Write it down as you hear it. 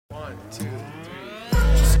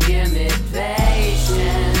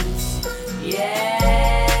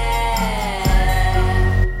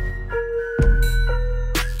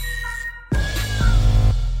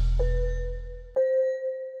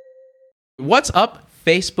what's up,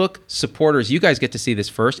 Facebook supporters? You guys get to see this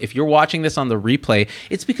first. If you're watching this on the replay,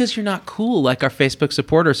 it's because you're not cool like our Facebook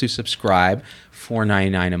supporters who subscribe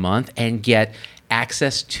 $4.99 a month and get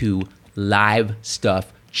access to live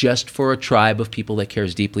stuff just for a tribe of people that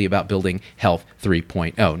cares deeply about building Health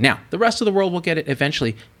 3.0. Now, the rest of the world will get it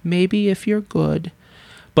eventually, maybe if you're good.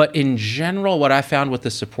 But in general, what I found with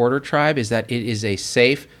the supporter tribe is that it is a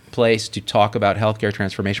safe place to talk about healthcare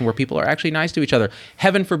transformation where people are actually nice to each other.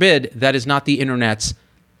 Heaven forbid that is not the internet's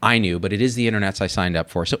I knew, but it is the internet's I signed up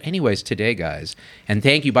for. So anyways, today, guys, and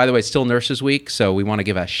thank you. By the way, it's still Nurses Week, so we want to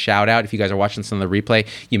give a shout out. If you guys are watching this on the replay,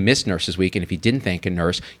 you missed Nurses Week, and if you didn't thank a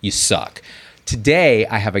nurse, you suck. Today,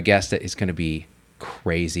 I have a guest that is going to be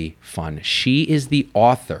crazy fun. She is the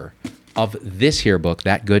author of this here book,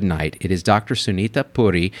 That Good Night. It is Dr. Sunita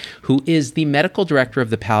Puri, who is the medical director of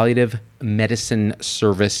the Palliative Medicine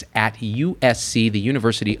Service at USC, the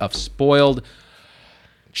University of Spoiled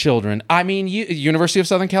Children. I mean, University of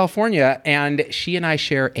Southern California. And she and I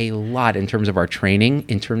share a lot in terms of our training,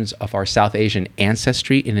 in terms of our South Asian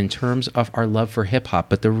ancestry, and in terms of our love for hip hop.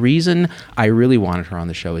 But the reason I really wanted her on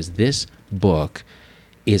the show is this book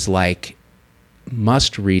is like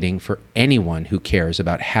must reading for anyone who cares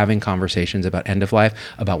about having conversations about end of life,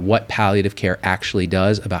 about what palliative care actually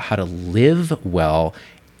does, about how to live well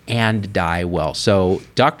and die well. So,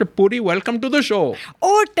 Dr. Puri, welcome to the show.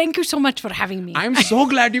 Oh, thank you so much for having me. I'm so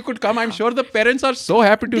glad you could come. I'm sure the parents are so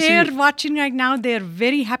happy to see you. They're watching right now. They're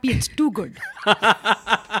very happy. It's too good.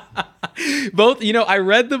 Both, I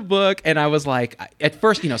read the book and I was like, at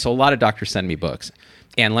first, so a lot of doctors send me books.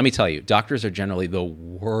 And let me tell you, doctors are generally the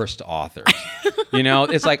worst authors.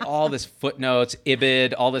 It's like all this footnotes,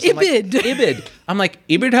 ibid, all this. Ibid. I'm like,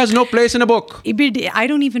 ibid has no place in a book. Ibid, I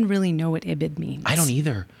don't even really know what ibid means. I don't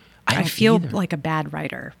either. I feel like a bad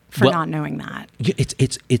writer for not knowing that.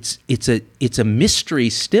 It's a mystery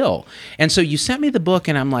still. And so you sent me the book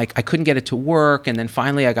and I'm like, I couldn't get it to work. And then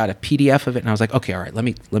finally I got a PDF of it and I was like, okay, all right, let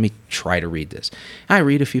me try to read this. And I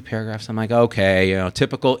read a few paragraphs. I'm like, okay,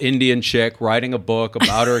 typical Indian chick writing a book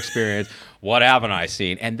about her experience. What haven't I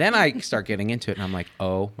seen? And then I start getting into it and I'm like,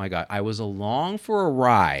 oh my God, I was along for a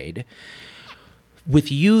ride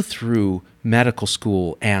with you through medical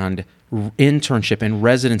school and internship and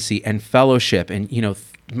residency and fellowship and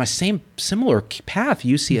my similar path,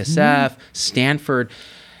 UCSF, Stanford.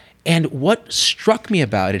 And what struck me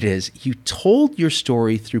about it is you told your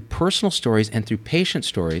story through personal stories and through patient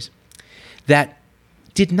stories that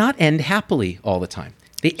did not end happily all the time.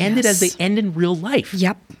 They ended as they end in real life.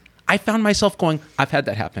 Yep. I found myself going, I've had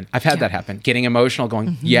that happen. I've had that happen. Getting emotional,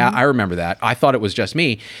 going, yeah, I remember that. I thought it was just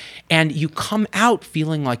me. And you come out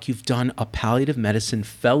feeling like you've done a palliative medicine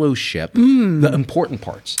fellowship, the important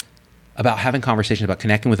parts about having conversations, about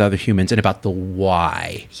connecting with other humans, and about the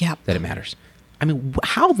why that it matters. I mean,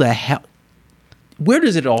 how the hell, where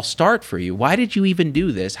does it all start for you? Why did you even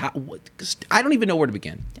do this? I don't even know where to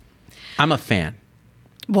begin. I'm a fan.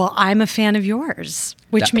 Well, I'm a fan of yours,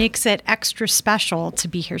 which makes it extra special to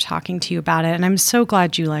be here talking to you about it. And I'm so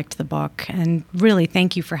glad you liked the book. And really,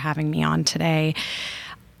 thank you for having me on today.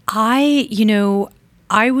 I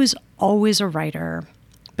was always a writer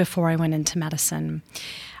before I went into medicine.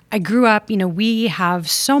 I grew up, we have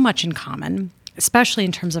so much in common, especially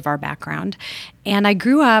in terms of our background. And I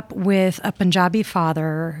grew up with a Punjabi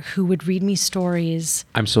father who would read me stories.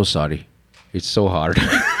 I'm so sorry. It's so hard.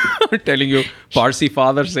 I'm telling you, Parsi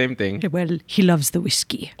father, same thing. Well, he loves the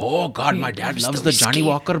whiskey. Oh, God, my dad loves the Johnny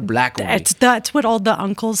Walker Black one. That's what all the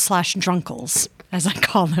uncles/drunkles, as I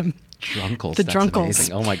call them. Drunkles. The that's drunkles.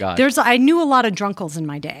 Amazing. Oh, my God. I knew a lot of drunkles in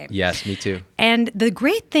my day. Yes, me too. And the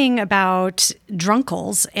great thing about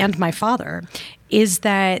drunkles and my father is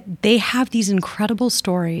that they have these incredible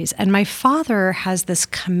stories. And my father has this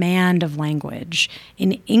command of language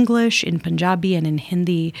in English, in Punjabi, and in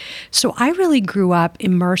Hindi. So I really grew up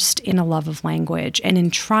immersed in a love of language and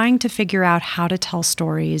in trying to figure out how to tell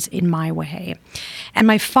stories in my way. And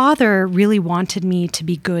my father really wanted me to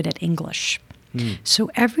be good at English. So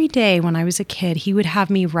every day when I was a kid, he would have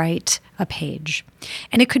me write a page.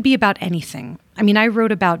 And it could be about anything. I mean, I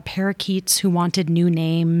wrote about parakeets who wanted new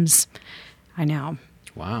names. I know.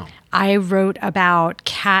 Wow. I wrote about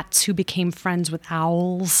cats who became friends with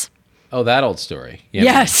owls. Oh, that old story. Yeah,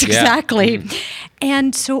 yes, exactly.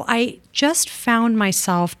 And so I just found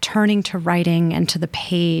myself turning to writing and to the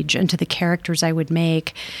page and to the characters I would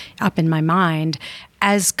make up in my mind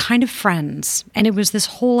as kind of friends. And it was this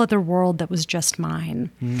whole other world that was just mine.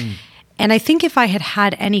 And I think if I had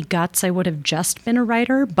had any guts, I would have just been a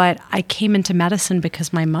writer. But I came into medicine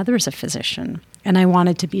because my mother's a physician. And I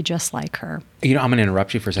wanted to be just like her. I'm going to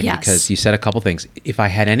interrupt you for a second because you said a couple things. If I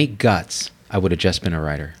had any guts, I would have just been a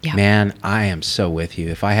writer. Yeah. Man, I am so with you.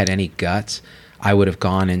 If I had any guts, I would have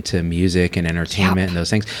gone into music and entertainment and those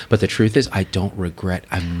things. But the truth is, I don't regret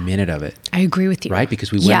a minute of it. I agree with you. Right?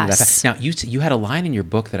 Because we went into that path. Now, you had a line in your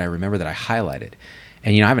book that I remember that I highlighted.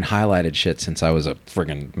 And, I haven't highlighted shit since I was a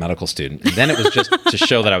friggin' medical student. And then it was just to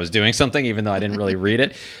show that I was doing something, even though I didn't really read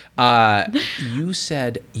it. You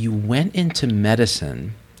said you went into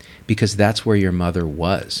medicine because that's where your mother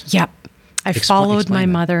was. Yep. I followed my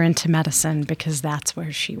that. mother into medicine because that's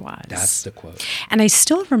where she was. That's the quote. And I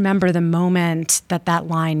still remember the moment that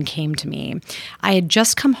line came to me. I had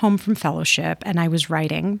just come home from fellowship and I was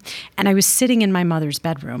writing, and I was sitting in my mother's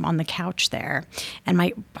bedroom on the couch there,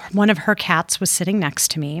 and one of her cats was sitting next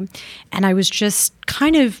to me, and I was just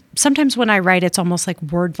kind of, sometimes when I write, it's almost like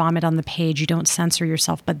word vomit on the page. You don't censor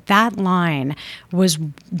yourself. But that line was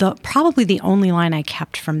probably the only line I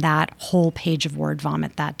kept from that whole page of word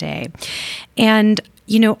vomit that day. And,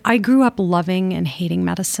 I grew up loving and hating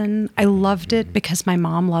medicine. I loved it because my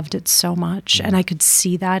mom loved it so much. And I could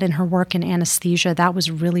see that in her work in anesthesia. That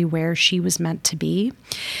was really where she was meant to be.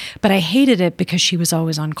 But I hated it because she was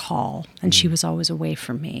always on call and she was always away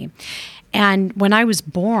from me. And when I was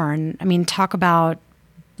born, talk about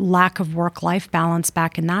lack of work-life balance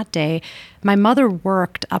back in that day. My mother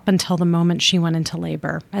worked up until the moment she went into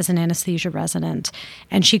labor as an anesthesia resident,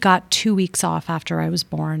 and she got 2 weeks off after I was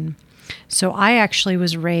born. So I actually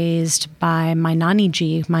was raised by my Nani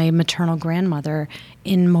Ji, my maternal grandmother,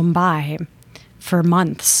 in Mumbai for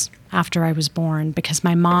months after I was born because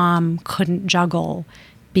my mom couldn't juggle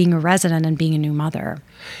being a resident and being a new mother.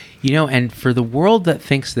 And for the world that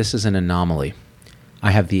thinks this is an anomaly,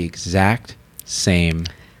 I have the exact same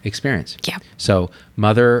experience. Yeah. So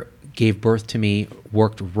mother gave birth to me,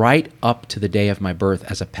 worked right up to the day of my birth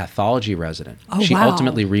as a pathology resident. Oh, she wow.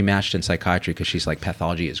 ultimately rematched in psychiatry because she's like,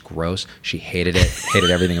 pathology is gross. She hated it, hated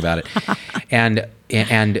everything about it.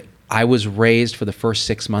 And I was raised for the first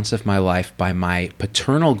 6 months of my life by my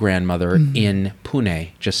paternal grandmother in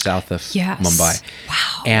Pune, just south of Mumbai.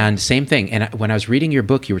 Wow. And same thing. And when I was reading your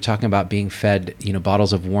book, you were talking about being fed,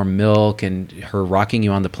 bottles of warm milk and her rocking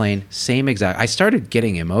you on the plane. Same exact. I started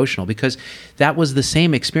getting emotional because that was the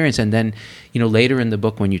same experience. And then, later in the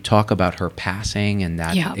book, when you talk about her passing and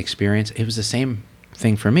that experience, it was the same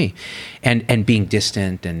thing for me. And being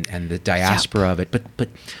distant and the diaspora of it. But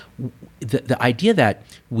the idea that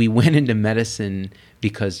we went into medicine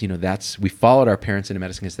because, we followed our parents into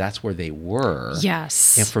medicine because that's where they were.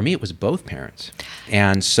 Yes. And for me, it was both parents.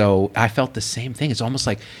 And so I felt the same thing. It's almost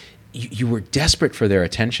like you were desperate for their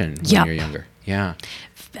attention when you're younger. Yeah.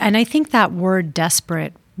 And I think that word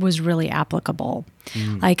desperate was really applicable.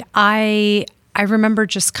 Like I remember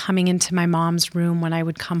just coming into my mom's room when I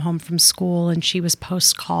would come home from school and she was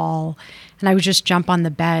post-call, and I would just jump on the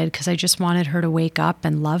bed because I just wanted her to wake up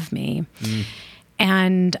and love me.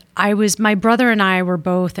 And my brother and I were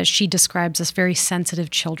both, as she describes us, very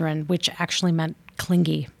sensitive children, which actually meant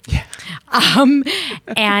clingy. Yeah.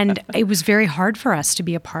 And it was very hard for us to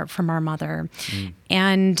be apart from our mother.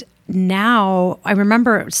 And now, I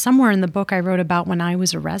remember somewhere in the book I wrote about when I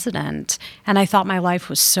was a resident, and I thought my life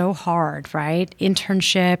was so hard, right?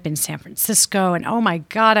 Internship in San Francisco, and oh my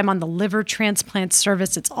God, I'm on the liver transplant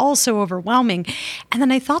service. It's all so overwhelming. And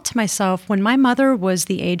then I thought to myself, when my mother was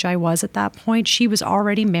the age I was at that point, she was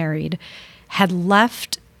already married, had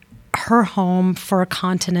left her home for a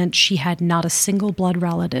continent she had not a single blood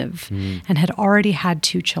relative, and had already had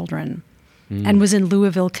 2 children, and was in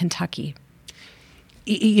Louisville, Kentucky.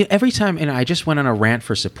 Every time, and I just went on a rant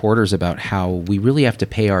for supporters about how we really have to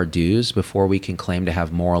pay our dues before we can claim to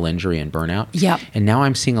have moral injury and burnout. Yep. And now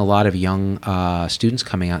I'm seeing a lot of young students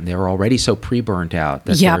coming out, and they're already so pre-burnt out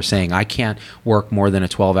that they're saying, I can't work more than a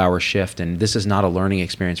 12-hour shift, and this is not a learning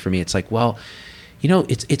experience for me. It's like, well,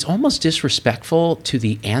 it's almost disrespectful to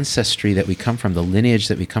the ancestry that we come from, the lineage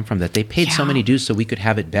that we come from, that they paid so many dues so we could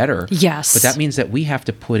have it better. Yes. But that means that we have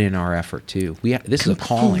to put in our effort too. This is a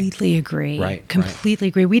calling. Completely agree. Right. Completely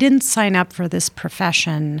agree. We didn't sign up for this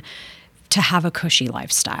profession to have a cushy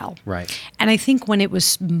lifestyle. Right. And I think when it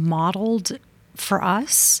was modeled for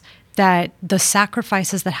us, that the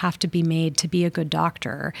sacrifices that have to be made to be a good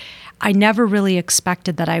doctor, I never really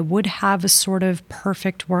expected that I would have a sort of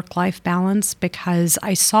perfect work-life balance because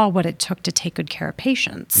I saw what it took to take good care of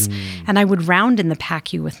patients. And I would round in the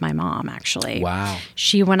PACU with my mom, actually. Wow.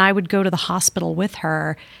 When I would go to the hospital with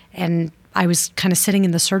her, and I was kind of sitting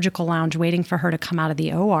in the surgical lounge waiting for her to come out of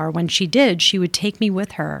the OR, when she did, she would take me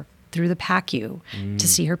with her through the PACU to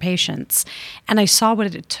see her patients. And I saw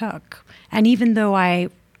what it took. And even though I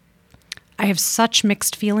have such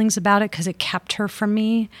mixed feelings about it because it kept her from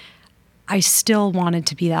me, I still wanted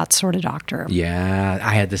to be that sort of doctor. Yeah,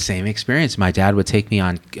 I had the same experience. My dad would take me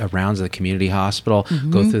on rounds of the community hospital,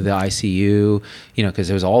 go through the ICU, because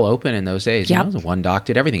it was all open in those days. Yep. The one doc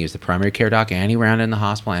did everything. He was the primary care doc, and he ran in the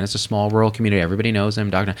hospital, and it's a small rural community. Everybody knows him,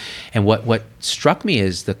 doctor. And what struck me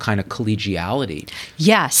is the kind of collegiality.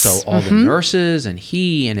 Yes. So all the nurses and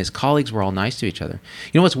he and his colleagues were all nice to each other.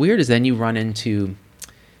 What's weird is then you run into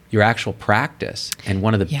your actual practice, and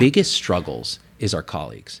one of the biggest struggles is our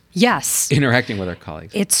colleagues. Yes. Interacting with our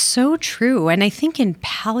colleagues. It's so true. And I think in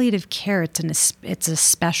palliative care, it's a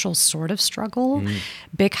special sort of struggle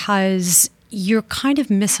because you're kind of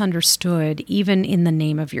misunderstood even in the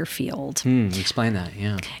name of your field. Explain that,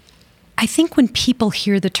 yeah. I think when people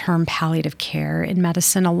hear the term palliative care in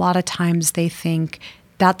medicine, a lot of times they think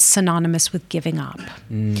that's synonymous with giving up.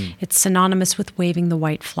 It's synonymous with waving the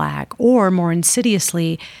white flag, or more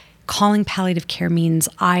insidiously, calling palliative care means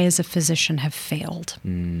I, as a physician, have failed.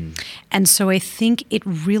 And so I think it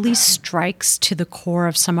really strikes to the core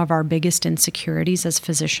of some of our biggest insecurities as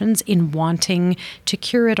physicians in wanting to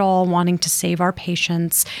cure it all, wanting to save our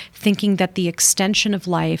patients, thinking that the extension of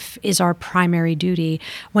life is our primary duty,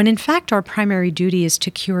 when in fact our primary duty is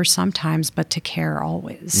to cure sometimes, but to care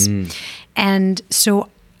always. And so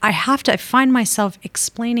I find myself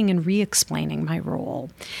explaining and re-explaining my role,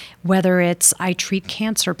 whether it's I treat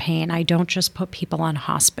cancer pain, I don't just put people on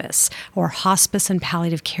hospice, or hospice and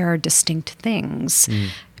palliative care are distinct things.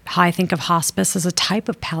 I think of hospice as a type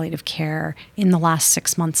of palliative care in the last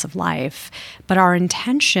 6 months of life. But our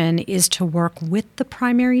intention is to work with the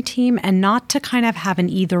primary team and not to kind of have an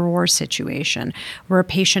either-or situation where a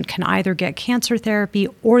patient can either get cancer therapy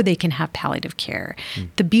or they can have palliative care.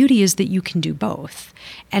 The beauty is that you can do both.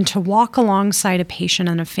 And to walk alongside a patient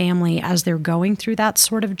and a family as they're going through that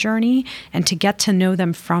sort of journey and to get to know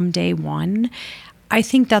them from day one, I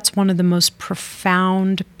think that's one of the most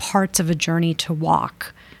profound parts of a journey to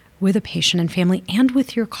walk with a patient and family and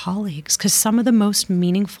with your colleagues, because some of the most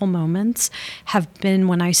meaningful moments have been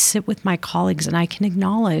when I sit with my colleagues and I can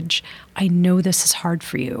acknowledge, I know this is hard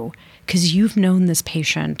for you because you've known this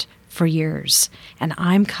patient for years and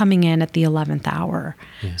I'm coming in at the 11th hour.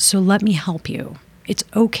 So let me help you. It's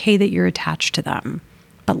okay that you're attached to them,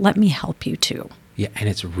 but let me help you too. Yeah, and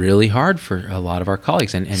it's really hard for a lot of our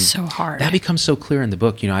colleagues, and so hard. That becomes so clear in the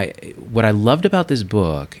book. What I loved about this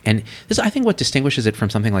book, and this I think what distinguishes it from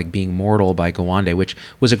something like Being Mortal by Gawande, which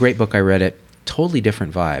was a great book. I read it, totally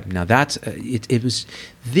different vibe. Now that's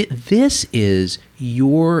this is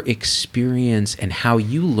your experience and how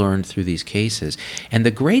you learned through these cases, and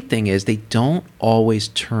the great thing is they don't always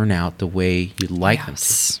turn out the way you'd like them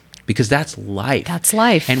to, because that's life. That's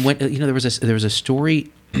life. And when there was a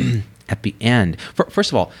story. At the end,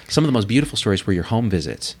 first of all, some of the most beautiful stories were your home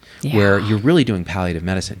visits, where you're really doing palliative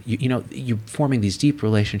medicine. You're forming these deep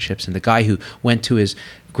relationships. And the guy who went to his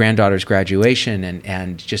granddaughter's graduation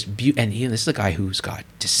and this is a guy who's got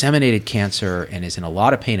disseminated cancer and is in a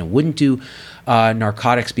lot of pain and wouldn't do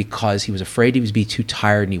narcotics because he was afraid he would be too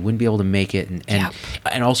tired and he wouldn't be able to make it,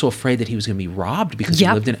 and also afraid that he was going to be robbed because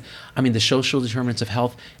he lived in. The social determinants of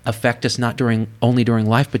health affect us not only during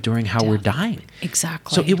life, but during how we're dying.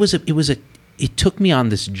 Exactly. So it took me on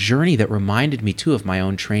this journey that reminded me too of my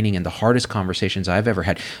own training and the hardest conversations I've ever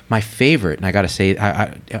had. My favorite, and I got to say,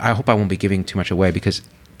 I hope I won't be giving too much away because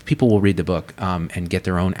people will read the book and get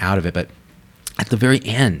their own out of it, but at the very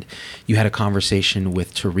end, you had a conversation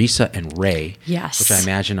with Teresa and Ray, which I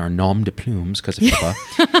imagine are nom de plumes because of Pippa.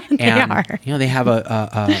 They are. They have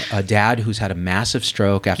a dad who's had a massive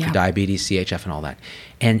stroke after diabetes, CHF, and all that.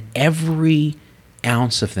 And every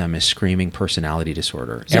ounce of them is screaming personality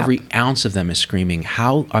disorder. Every ounce of them is screaming,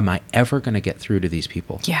 how am I ever going to get through to these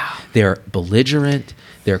people? They're belligerent.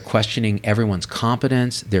 They're questioning everyone's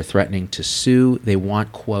competence. They're threatening to sue. They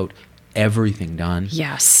want, quote, everything done.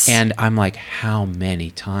 And I'm like, how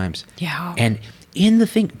many times? And in the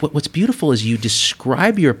thing, what's beautiful is you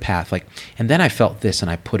describe your path, like, and then I felt this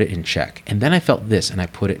and I put it in check. And then I felt this and I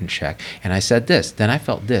put it in check. And I said this, then I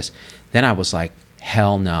felt this. Then I was like,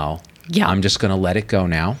 hell no. I'm just going to let it go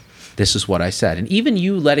now. This is what I said. And even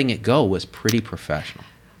you letting it go was pretty professional.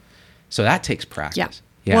 So that takes practice.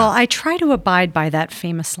 Well, I try to abide by that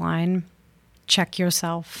famous line, check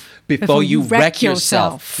yourself before you wreck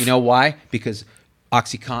yourself. You know why? Because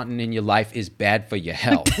OxyContin in your life is bad for your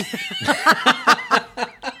health.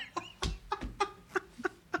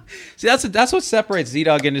 See, that's what separates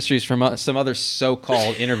Z-Dog Industries from some other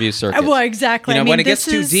so-called interview circuits. Well, exactly. When it gets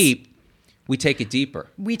too deep, we take it deeper.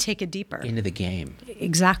 We take it deeper. Into the game.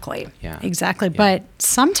 Exactly. Exactly. But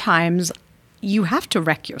sometimes you have to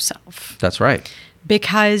wreck yourself. That's right.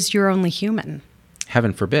 Because you're only human.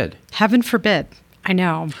 Heaven forbid. Heaven forbid. I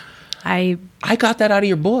know. I got that out of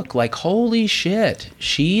your book. Like, holy shit.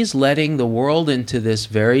 She's letting the world into this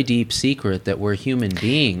very deep secret that we're human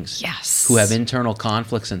beings who have internal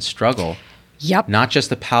conflicts and struggle. Yep. Not just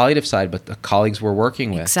the palliative side, but the colleagues we're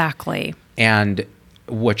working with. Exactly. And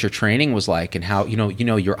what your training was like, and how,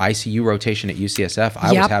 your ICU rotation at UCSF,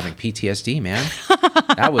 I was having PTSD, man.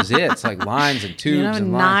 That was it. It's like lines and tubes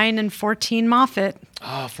and lines. 9 and 14 Moffat.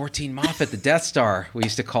 Oh, 14 Moffat, the Death Star, we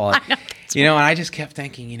used to call it. And I just kept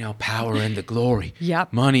thinking, power and the glory.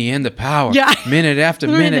 Yep. Money and the power. Yeah. Minute after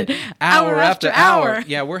minute, hour after hour.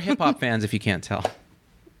 Yeah, we're hip hop fans if you can't tell.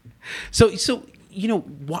 So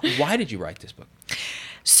why did you write this book?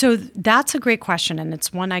 So that's a great question, and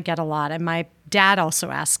it's one I get a lot. And my dad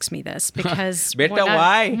also asks me this because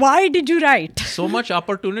why? Why did you write? So much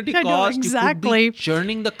opportunity I know, cost. exactly. You could be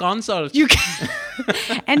churning the consoles.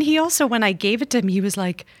 And he also, when I gave it to him, he was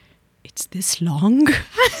like, "It's this long."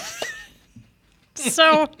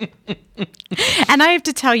 So, and I have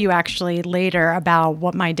to tell you actually later about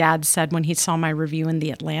what my dad said when he saw my review in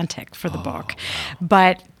The Atlantic for the book. Wow.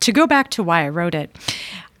 But to go back to why I wrote it,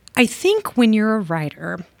 I think when you're a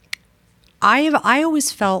writer, I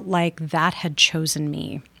always felt like that had chosen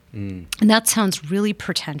me. And that sounds really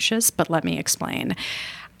pretentious, but let me explain.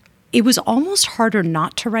 It was almost harder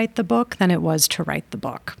not to write the book than it was to write the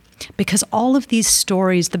book. Because all of these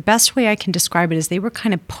stories, the best way I can describe it is they were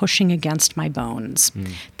kind of pushing against my bones.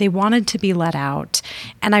 They wanted to be let out.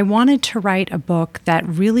 And I wanted to write a book that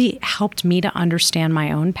really helped me to understand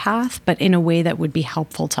my own path, but in a way that would be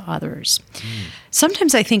helpful to others.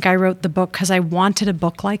 Sometimes I think I wrote the book because I wanted a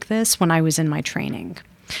book like this when I was in my training.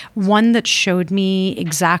 One that showed me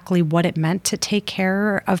exactly what it meant to take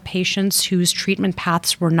care of patients whose treatment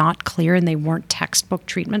paths were not clear and they weren't textbook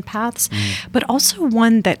treatment paths, but also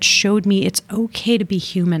one that showed me it's okay to be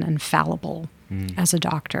human and fallible as a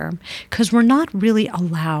doctor, because we're not really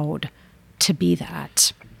allowed to be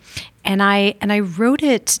that. And I wrote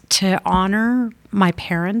it to honor my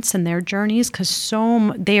parents and their journeys, because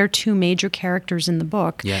they are two major characters in the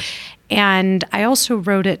book. Yes. And I also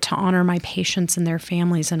wrote it to honor my patients and their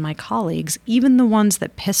families and my colleagues, even the ones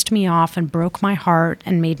that pissed me off and broke my heart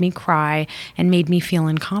and made me cry and made me feel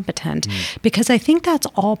incompetent. Because I think that's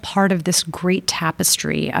all part of this great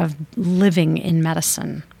tapestry of living in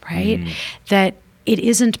medicine, right? That it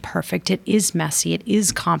isn't perfect, it is messy, it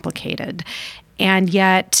is complicated. And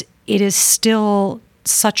yet it is still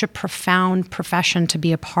such a profound profession to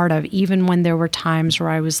be a part of, even when there were times where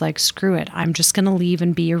I was like, screw it, I'm just going to leave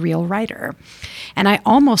and be a real writer. And I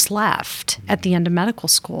almost left at the end of medical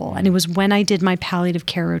school. And it was when I did my palliative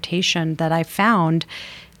care rotation that I found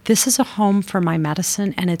this is a home for my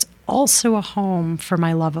medicine, and it's also a home for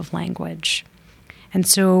my love of language. And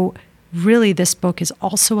so really this book is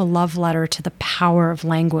also a love letter to the power of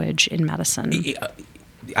language in medicine.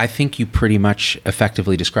 I think you pretty much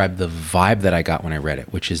effectively described the vibe that I got when I read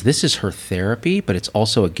it, which is this is her therapy, but it's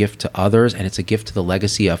also a gift to others, and it's a gift to the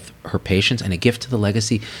legacy of her patients and a gift to the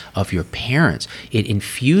legacy of your parents. It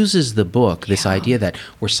infuses the book, this idea that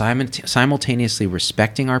we're simultaneously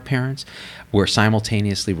respecting our parents, we're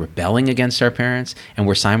simultaneously rebelling against our parents, and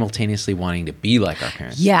we're simultaneously wanting to be like our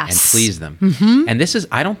parents and please them. And this is,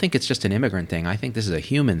 I don't think it's just an immigrant thing. I think this is a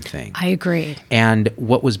human thing. I agree. And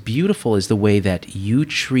what was beautiful is the way that you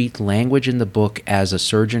treat language in the book as a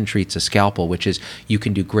surgeon treats a scalpel, which is you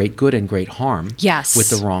can do great good and great harm with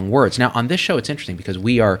the wrong words. Now, on this show, it's interesting because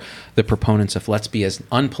we are the proponents of let's be as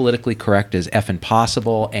unpolitically correct as effing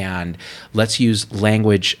possible, and let's use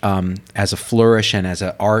language as a flourish and as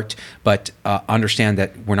an art, but understand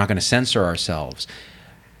that we're not going to censor ourselves.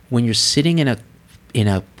 When you're sitting in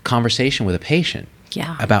a conversation with a patient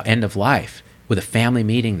about end of life, with a family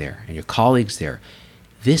meeting there and your colleagues there,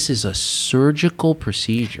 this is a surgical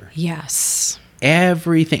procedure. Yes.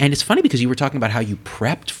 Everything. And it's funny because you were talking about how you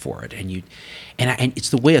prepped for it, and it's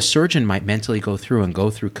the way a surgeon might mentally go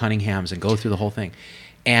through Cunningham's and go through the whole thing.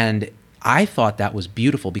 And I thought that was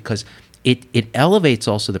beautiful because it elevates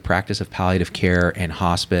also the practice of palliative care and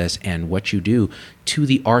hospice and what you do to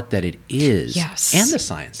the art that it is and the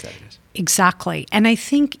science that it is. Exactly. And I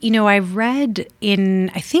think, I read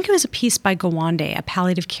I think it was a piece by Gawande, a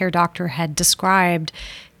palliative care doctor, had described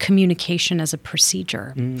communication as a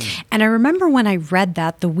procedure. And I remember when I read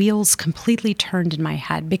that, the wheels completely turned in my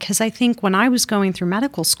head, because I think when I was going through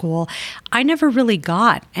medical school, I never really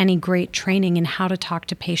got any great training in how to talk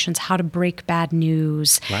to patients, how to break bad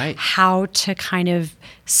news, how to kind of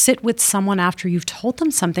sit with someone after you've told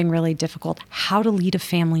them something really difficult, how to lead a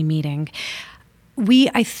family meeting.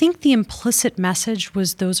 I think the implicit message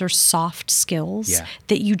was those are soft skills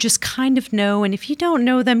that you just kind of know. And if you don't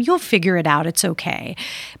know them, you'll figure it out. It's okay.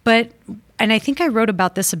 And I think I wrote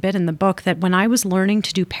about this a bit in the book, that when I was learning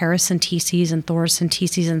to do paracenteses and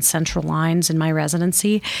thoracenteses and central lines in my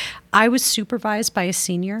residency, I was supervised by a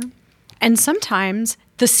senior. And sometimes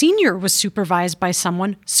the senior was supervised by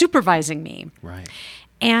someone supervising me. Right.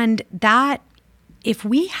 And that, if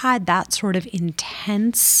we had that sort of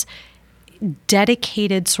intense,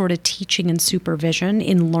 dedicated sort of teaching and supervision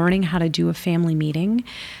in learning how to do a family meeting,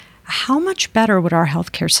 how much better would our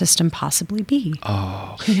healthcare system possibly be?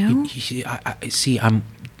 Oh, you know? I see.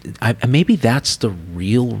 Maybe that's the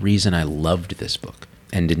real reason I loved this book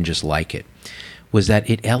and didn't just like it, was that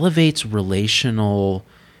it elevates relational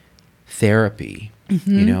therapy,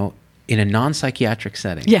 you know, in a non-psychiatric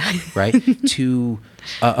setting, right, to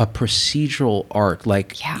a procedural art.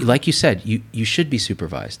 Like you said, you should be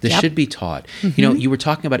supervised. This should be taught. You know, you were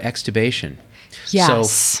talking about extubation.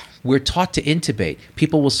 Yes. So we're taught to intubate.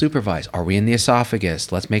 People will supervise. Are we in the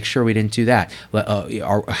esophagus? Let's make sure we didn't do that.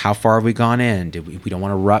 How far have we gone in? We don't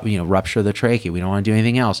want to rupture the trachea. We don't want to do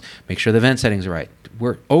anything else. Make sure the vent settings are right.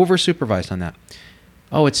 We're over supervised on that.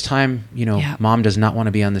 Oh, it's time. Mom does not want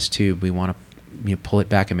to be on this tube. We want to pull it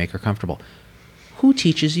back and make her comfortable. Who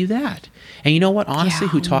teaches you that? And you know what? Honestly,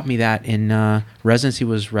 who taught me that in residency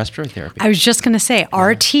was respiratory therapy. I was just going to say,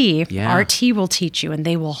 RT will teach you, and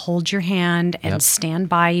they will hold your hand and stand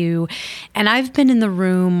by you. And I've been in the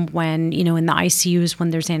room when, in the ICUs, when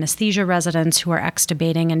there's anesthesia residents who are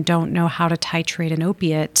extubating and don't know how to titrate an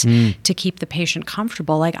opiate to keep the patient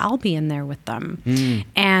comfortable. Like, I'll be in there with them.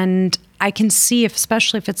 And I can see,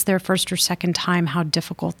 especially if it's their first or second time, how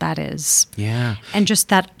difficult that is. Yeah. And just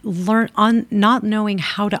that not knowing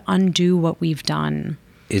how to undo what we've done.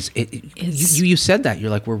 You said that.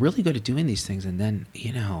 You're like, we're really good at doing these things. And then,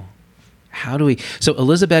 how do we? So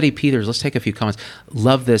Elizabeth E. Peters, let's take a few comments.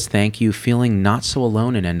 Love this. Thank you. Feeling not so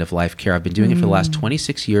alone in end-of-life care. I've been doing it for the last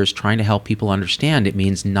 26 years, trying to help people understand it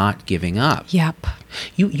means not giving up. Yep.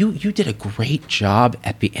 You did a great job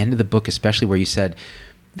at the end of the book, especially where you said,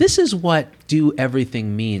 this is what do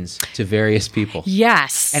everything means to various people.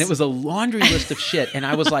 Yes. And it was a laundry list of shit. And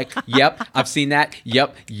I was like, yep, I've seen that.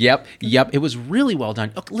 Yep. It was really well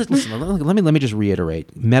done. Okay, listen, let me just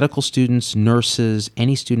reiterate. Medical students, nurses,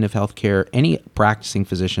 any student of healthcare, any practicing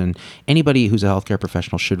physician, anybody who's a healthcare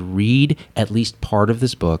professional should read at least part of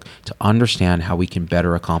this book to understand how we can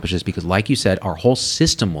better accomplish this. Because like you said, our whole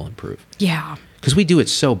system will improve. Yeah. Because we do it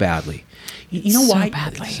so badly. You know why? So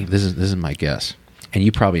badly. This is my guess. And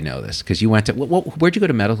you probably know this because you went to, where'd you go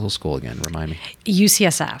to medical school again? Remind me.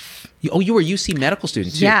 UCSF. You were a UC medical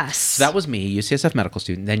student too. Yes. So that was me, UCSF medical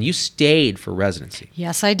student. Then you stayed for residency.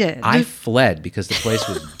 Yes, I did. I fled because the place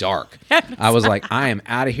was dark. I was like, I am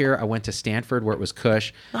out of here. I went to Stanford where it was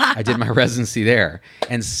cush. I did my residency there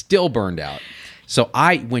and still burned out. So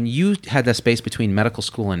when you had that space between medical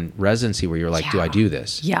school and residency where you were like, do I do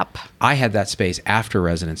this? Yep. I had that space after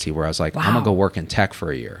residency where I was like, I'm going to go work in tech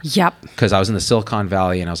for a year. Yep. Because I was in the Silicon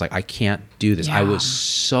Valley and I was like, I can't do this. Yeah. I was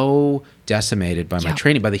so decimated by my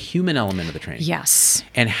training, by the human element of the training. Yes.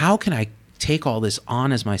 And how can I take all this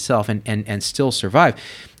on as myself and still survive?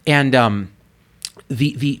 And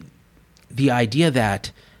the idea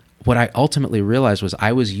that what I ultimately realized was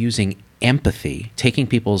I was using empathy, taking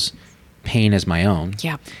people's pain as my own,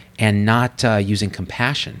 and not using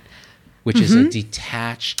compassion, which is a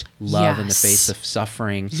detached love in the face of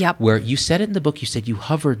suffering. Yep. Where you said it in the book, you said you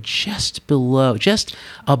hover just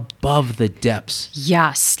above the depths.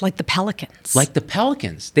 Yes, like the pelicans. Like the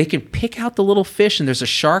pelicans. They can pick out the little fish and there's a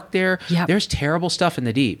shark there. Yep. There's terrible stuff in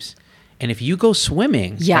the deeps. And if you go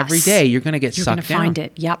swimming every day, you're going to get sucked down. You're going to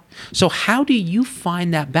find it, yep. So how do you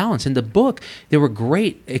find that balance? In the book, there were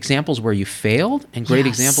great examples where you failed and great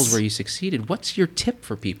examples where you succeeded. What's your tip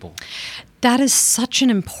for people? That is such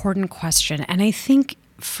an important question. And I think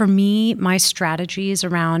for me, my strategies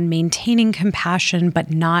around maintaining compassion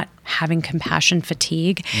but not having compassion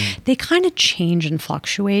fatigue, they kind of change and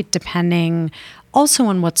fluctuate depending also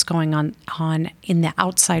on what's going on in the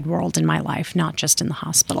outside world in my life, not just in the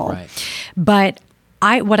hospital. Right. But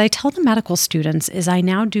what I tell the medical students is I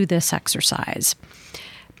now do this exercise.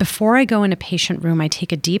 Before I go in a patient room, I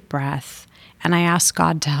take a deep breath and I ask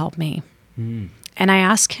God to help me. And I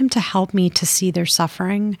ask him to help me to see their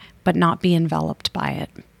suffering, but not be enveloped by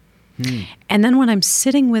it. And then when I'm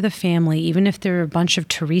sitting with a family, even if they're a bunch of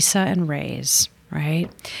Teresa and Rays, right?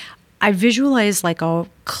 I visualize like a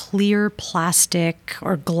clear plastic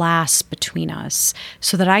or glass between us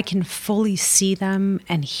so that I can fully see them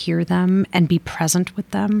and hear them and be present with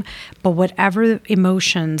them. But whatever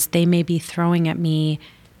emotions they may be throwing at me,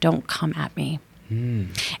 don't come at me.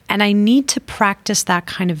 And I need to practice that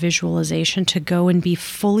kind of visualization to go and be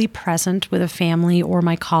fully present with a family or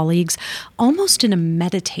my colleagues, almost in a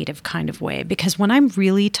meditative kind of way. Because when I'm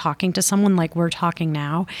really talking to someone like we're talking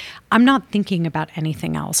now, I'm not thinking about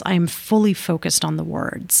anything else. I am fully focused on the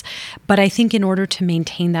words. But I think in order to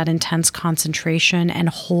maintain that intense concentration and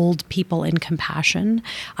hold people in compassion,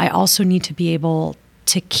 I also need to be able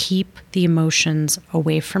to keep the emotions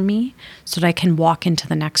away from me so that I can walk into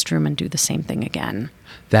the next room and do the same thing again.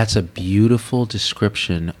 That's a beautiful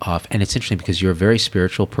description of, and it's interesting because you're a very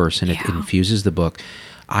spiritual person. It infuses the book.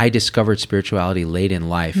 I discovered spirituality late in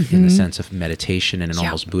life in the sense of meditation and an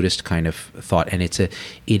almost Buddhist kind of thought. And it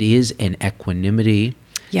is an equanimity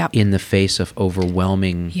in the face of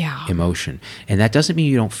overwhelming emotion. And that doesn't mean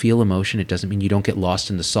you don't feel emotion. It doesn't mean you don't get lost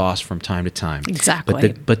in the sauce from time to time.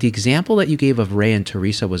 Exactly. But the example that you gave of Ray and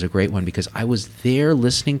Teresa was a great one because I was there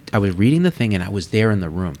listening. I was reading the thing and I was there in the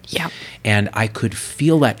room. Yeah. And I could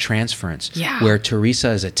feel that transference where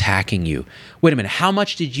Teresa is attacking you. Wait a minute. How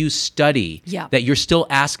much did you study that you're still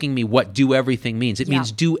asking me what do everything means? It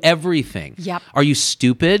means do everything. Yep. Are you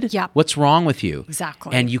stupid? Yep. What's wrong with you?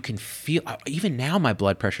 Exactly. And you can feel, even now my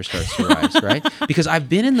blood pressure starts to rise, right? Because I've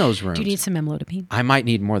been in those rooms. Do you need some amlodipine? I might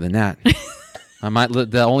need more than that.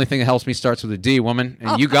 The only thing that helps me starts with a D, woman.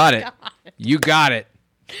 And you got it. You got it.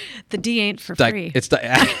 The D ain't for free. It's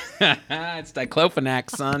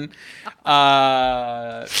diclofenac, son.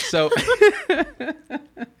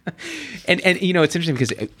 And you know, it's interesting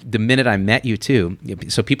because the minute I met you too,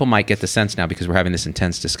 so people might get the sense now because we're having this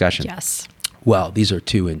intense discussion. Yes. Well, these are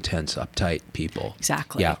two intense, uptight people.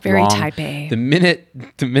 Exactly. Yeah, very wrong. type A. The minute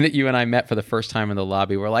you and I met for the first time in the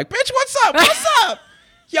lobby, we're like, bitch, what's up? What's up?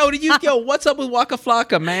 Yo, what's up with Waka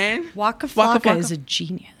Flocka, man? Waka Flocka is a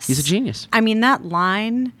genius. He's a genius. I mean, that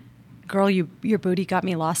line, girl, your booty got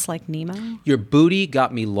me lost like Nemo. Your booty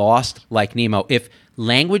got me lost like Nemo. If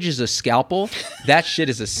language is a scalpel, that shit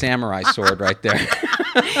is a samurai sword right there.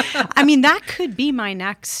 I mean, that could be my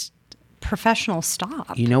next professional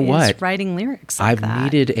stop. You know what? Writing lyrics like that. I've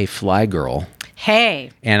needed a fly girl.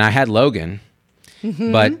 Hey. And I had Logan.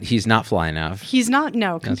 But he's not fly enough. He's not,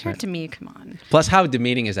 no, compared to me, come on. Plus, how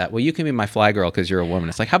demeaning is that? Well, you can be my fly girl because you're a woman.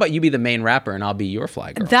 It's like, how about you be the main rapper and I'll be your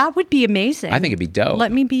fly girl? That would be amazing. I think it'd be dope.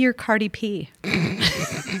 Let me be your Cardi P.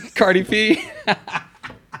 Cardi P?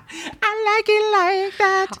 I like it like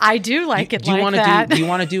that. I do like it like that. Do you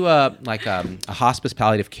want to do a hospice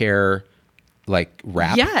palliative care like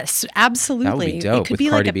rap? Yes, absolutely. That would be dope. It could with be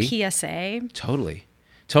Cardi like a B. PSA. Totally.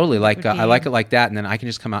 Like I like it like that, and then I can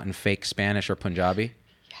just come out in fake Spanish or Punjabi.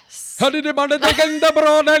 Yes. And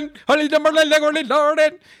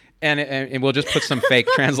we'll just put some fake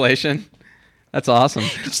translation. That's awesome.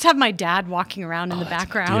 Just have my dad walking around in the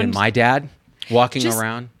background. Dude, and my dad walking just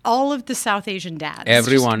around. All of the South Asian dads.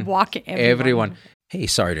 Everyone. Just walking. Everyone. Hey,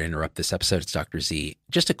 sorry to interrupt this episode. It's Dr. Z.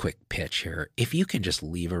 Just a quick pitch here. If you can just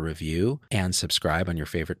leave a review and subscribe on your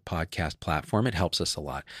favorite podcast platform, it helps us a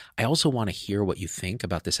lot. I also want to hear what you think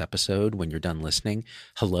about this episode when you're done listening.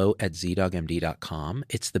 hello@zdogmd.com.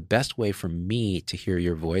 It's the best way for me to hear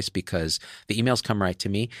your voice because the emails come right to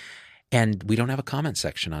me. And we don't have a comment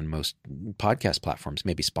section on most podcast platforms.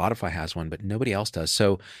 Maybe Spotify has one, but nobody else does.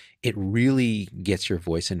 So it really gets your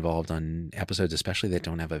voice involved on episodes, especially that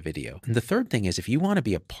don't have a video. And the third thing is if you want to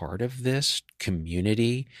be a part of this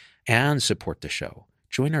community and support the show,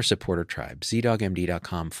 join our supporter tribe,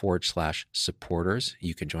 zdogmd.com/supporters.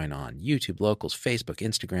 You can join on YouTube, Locals, Facebook,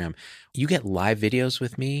 Instagram. You get live videos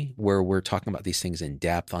with me where we're talking about these things in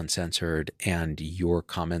depth, uncensored, and your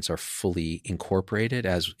comments are fully incorporated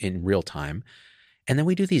as in real time. And then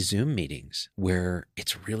we do these Zoom meetings where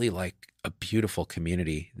it's really like a beautiful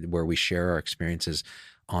community where we share our experiences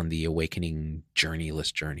on the awakening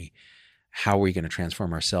journeyless journey. How are we going to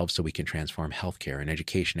transform ourselves so we can transform healthcare and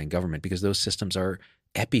education and government? Because those systems are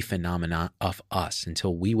epiphenomena of us.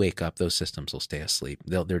 Until we wake up, those systems will stay asleep.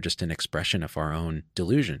 They're just an expression of our own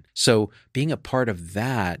delusion. So being a part of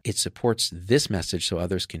that, it supports this message so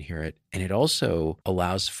others can hear it. And it also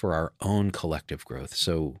allows for our own collective growth.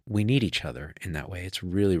 So we need each other in that way. It's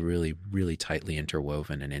really, really, really tightly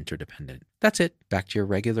interwoven and interdependent. That's it. Back to your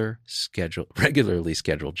regularly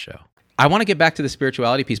scheduled show. I want to get back to the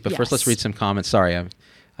spirituality piece, but first let's read some comments. Sorry,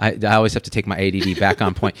 I always have to take my ADD back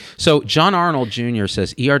on point. So John Arnold Jr.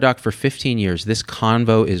 says, ER doc for 15 years, this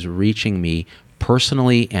convo is reaching me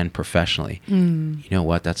personally and professionally. You know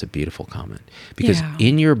what? That's a beautiful comment. Because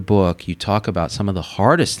in your book, you talk about some of the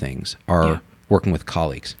hardest things are working with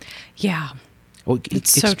colleagues. Yeah. Well,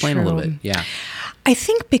 explain a little bit. Yeah. I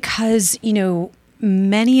think because,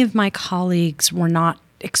 many of my colleagues were not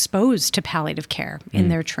exposed to palliative care in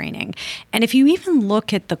their training. And if you even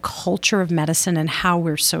look at the culture of medicine and how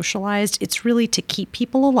we're socialized, it's really to keep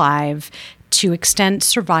people alive, to extend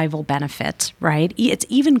survival benefit, right? It's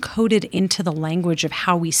even coded into the language of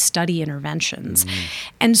how we study interventions.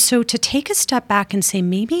 And so to take a step back and say,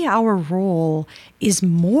 maybe our role is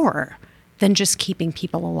more than just keeping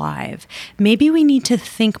people alive. Maybe we need to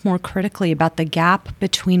think more critically about the gap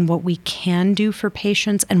between what we can do for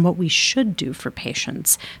patients and what we should do for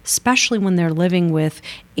patients, especially when they're living with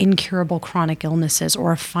incurable chronic illnesses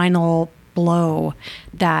or a final blow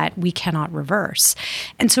that we cannot reverse.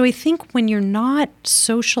 And so I think when you're not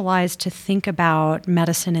socialized to think about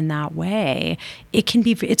medicine in that way,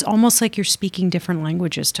 it's almost like you're speaking different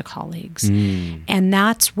languages to colleagues. And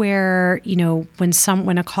that's where,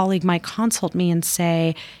 when a colleague might consult me and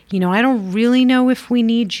say, I don't really know if we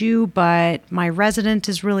need you, but my resident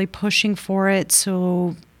is really pushing for it.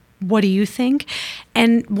 So what do you think?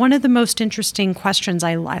 And one of the most interesting questions,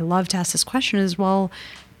 I love to ask this question is, well,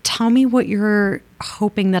 tell me what you're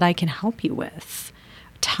hoping that I can help you with.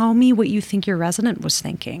 Tell me what you think your resident was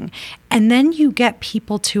thinking. And then you get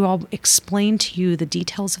people to all explain to you the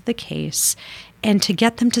details of the case and to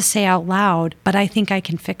get them to say out loud, but I think I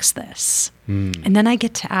can fix this. And then I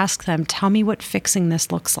get to ask them, tell me what fixing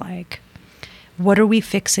this looks like. What are we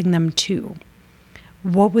fixing them to?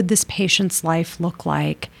 What would this patient's life look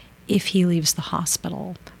like if he leaves the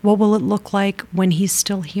hospital? What will it look like when he's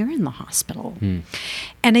still here in the hospital?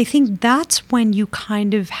 And I think that's when you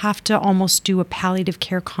kind of have to almost do a palliative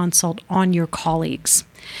care consult on your colleagues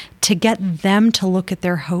to get them to look at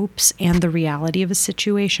their hopes and the reality of a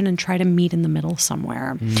situation and try to meet in the middle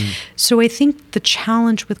somewhere. So I think the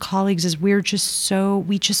challenge with colleagues is we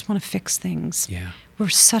just want to fix things. Yeah. We're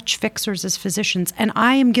such fixers as physicians. And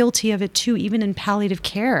I am guilty of it too, even in palliative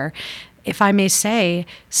care. If I may say,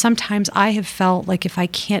 sometimes I have felt like if I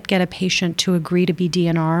can't get a patient to agree to be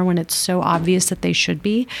DNR when it's so obvious that they should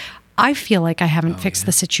be, I feel like I haven't fixed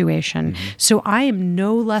the situation. So I am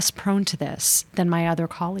no less prone to this than my other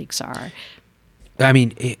colleagues are. I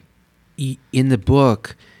mean, in the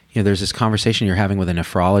book, there's this conversation you're having with a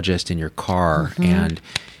nephrologist in your car, and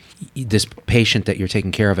this patient that you're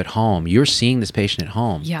taking care of at home, you're seeing this patient at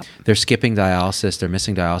home. Yep. They're skipping dialysis. They're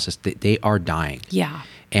missing dialysis. They are dying. Yeah.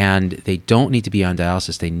 And they don't need to be on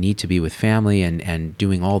dialysis. They need to be with family and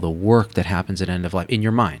doing all the work that happens at end of life in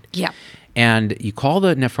your mind. Yeah. And you call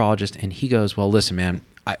the nephrologist and he goes, well, listen, man,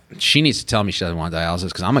 she needs to tell me she doesn't want dialysis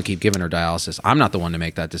because I'm going to keep giving her dialysis. I'm not the one to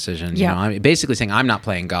make that decision. Yeah. I'm basically saying I'm not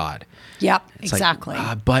playing God. Yep, It's exactly.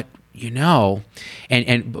 Like, but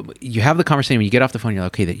and you have the conversation when you get off the phone, you're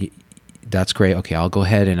like, okay, that's great. Okay, I'll go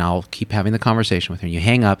ahead and I'll keep having the conversation with her. And you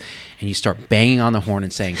hang up and you start banging on the horn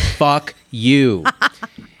and saying, fuck you.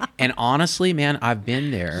 And honestly, man, I've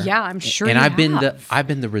been there. Yeah, I'm sure and I've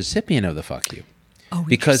been the recipient of the fuck you. Oh,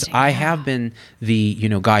 because I have been the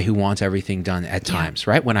guy who wants everything done at times,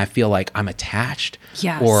 right? When I feel like I'm attached,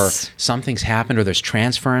 Yes. or something's happened, or there's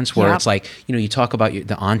transference where it's like you talk about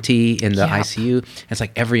the auntie in the ICU. It's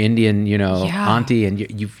like every Indian auntie, and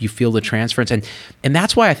you feel the transference, and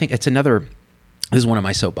that's why I think it's another. This is one of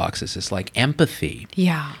my soapboxes. It's like empathy.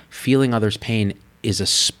 Yeah. Feeling others' pain is a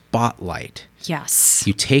spotlight. Yes.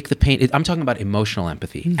 You take the pain. I'm talking about emotional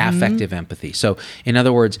empathy, affective empathy. So in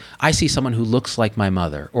other words, I see someone who looks like my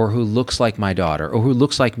mother or who looks like my daughter or who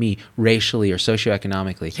looks like me racially or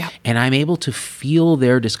socioeconomically. Yep. And I'm able to feel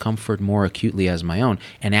their discomfort more acutely as my own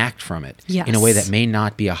and act from it in a way that may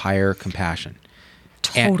not be a higher compassion.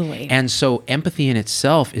 Totally. And so empathy in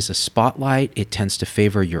itself is a spotlight. It tends to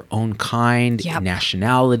favor your own kind,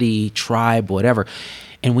 nationality, tribe, whatever.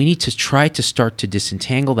 And we need to try to start to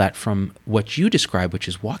disentangle that from what you describe, which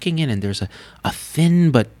is walking in and there's a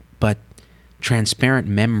thin but transparent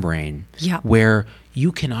membrane where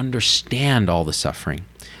you can understand all the suffering,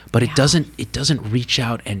 but it doesn't reach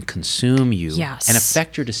out and consume you and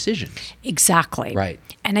affect your decisions. Exactly. Right.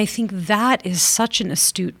 And I think that is such an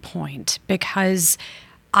astute point because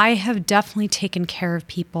I have definitely taken care of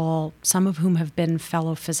people, some of whom have been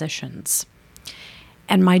fellow physicians.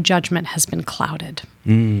 And my judgment has been clouded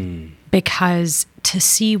because to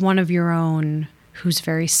see one of your own who's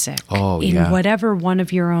very sick in whatever one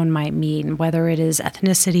of your own might mean, whether it is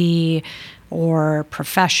ethnicity or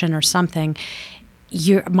profession or something,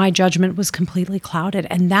 my judgment was completely clouded.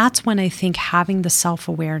 And that's when I think having the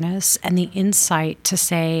self-awareness and the insight to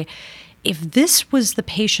say, if this was the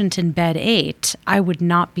patient in bed 8, I would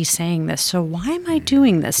not be saying this. So why am I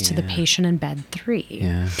doing this to the patient in bed 3?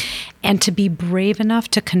 Yeah. and to be brave enough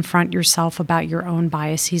to confront yourself about your own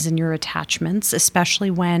biases and your attachments, especially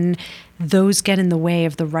when those get in the way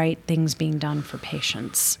of the right things being done for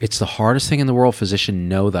patients. It's the hardest thing in the world, physician,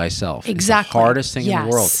 know thyself. Exactly. It's the hardest thing in the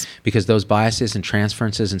world, because those biases and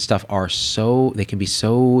transferences and stuff they can be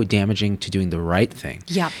so damaging to doing the right thing.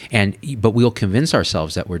 Yep. But we'll convince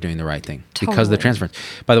ourselves that we're doing the right thing because of the transference.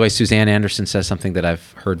 By the way, Suzanne Anderson says something that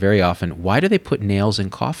I've heard very often. Why do they put nails in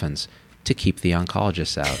coffins? To keep the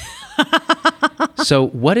oncologists out. So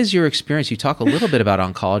what is your experience? You talk a little bit about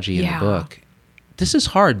oncology in the book. This is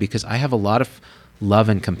hard because I have a lot of love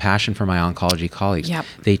and compassion for my oncology colleagues. Yep.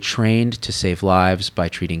 They trained to save lives by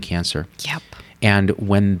treating cancer. Yep. And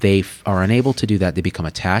when they are unable to do that, they become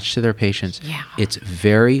attached to their patients. Yeah. It's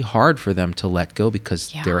very hard for them to let go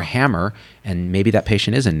because they're a hammer, and maybe that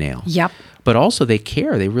patient is a nail. Yep. But also they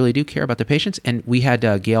care. They really do care about the patients. And we had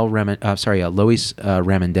Lois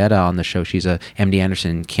Ramondetta on the show. She's a MD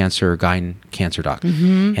Anderson cancer doc.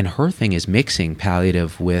 Mm-hmm. And her thing is mixing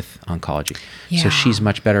palliative with oncology. Yeah. So she's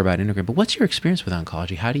much better about integrating. But what's your experience with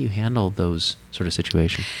oncology? How do you handle those sort of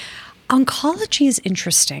situations? Oncology is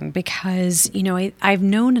interesting because, I've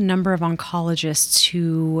known a number of oncologists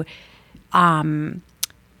who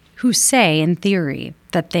say, in theory,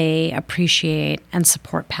 that they appreciate and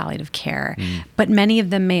support palliative care. But many of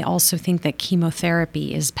them may also think that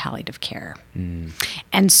chemotherapy is palliative care.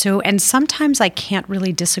 And sometimes I can't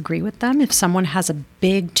really disagree with them. If someone has a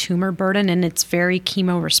big tumor burden and it's very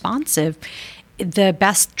chemo responsive, the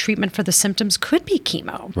best treatment for the symptoms could be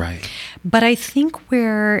chemo. Right. But I think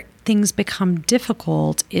where things become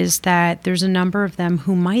difficult is that there's a number of them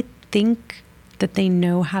who might think that they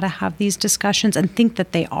know how to have these discussions and think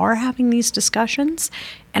that they are having these discussions.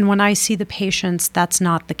 And when I see the patients, that's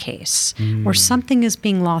not the case, or something is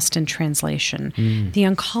being lost in translation. The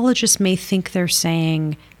oncologist may think they're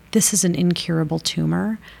saying, this is an incurable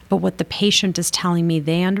tumor, but what the patient is telling me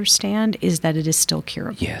they understand is that it is still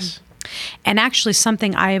curable. Yes. And actually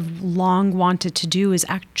something I've long wanted to do is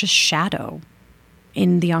just shadow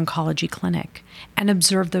in the oncology clinic and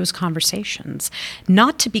observe those conversations.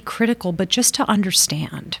 Not to be critical, but just to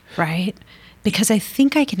understand, right? Because I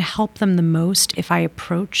think I can help them the most if I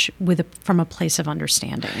approach from a place of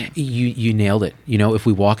understanding. You nailed it. If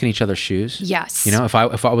we walk in each other's shoes. Yes. If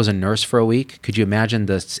I was a nurse for a week, could you imagine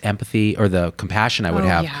the empathy or the compassion I would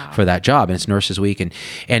have for that job? And it's Nurses Week, and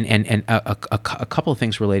a couple of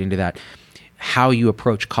things relating to that. How you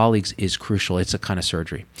approach colleagues is crucial. It's a kind of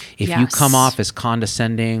surgery. If you come off as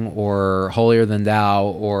condescending or holier than thou,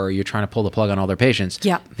 or you're trying to pull the plug on all their patients,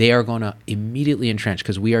 they are going to immediately entrench,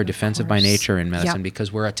 because we are defensive by nature in medicine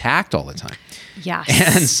because we're attacked all the time.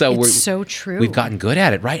 Yes. And so it's so true. We've gotten good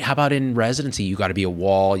at it, right? How about in residency? You got to be a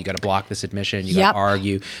wall. You got to block this admission. You got to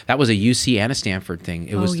argue. That was a UC and a Stanford thing.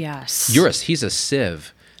 It was, he's a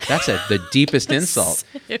sieve. That's the deepest insult,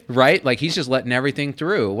 right? Like, he's just letting everything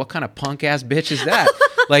through. What kind of punk ass bitch is that?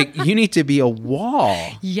 Like, you need to be a wall.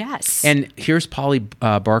 Yes. And here's Polly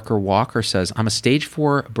Barker Walker says, I'm a stage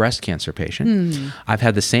 4 breast cancer patient. I've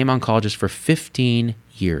had the same oncologist for 15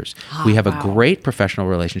 years. We have a great professional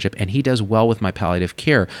relationship, and he does well with my palliative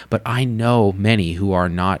care, but I know many who are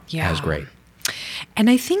not as great. And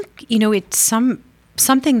I think, it's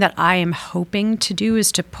something that I am hoping to do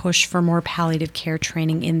is to push for more palliative care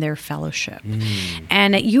training in their fellowship.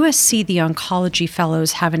 And at USC, the oncology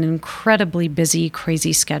fellows have an incredibly busy,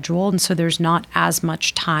 crazy schedule. And so there's not as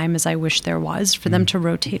much time as I wish there was for them to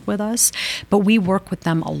rotate with us. But we work with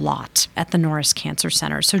them a lot at the Norris Cancer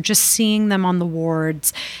Center. So just seeing them on the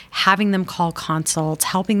wards, having them call consults,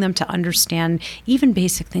 helping them to understand even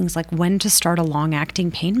basic things like when to start a long-acting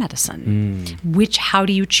pain medicine, how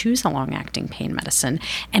do you choose a long-acting pain medicine?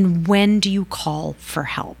 And when do you call for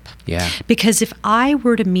help? Yeah. Because if I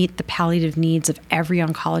were to meet the palliative needs of every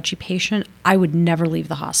oncology patient, I would never leave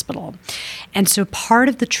the hospital. And so part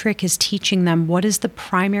of the trick is teaching them what is the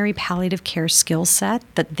primary palliative care skill set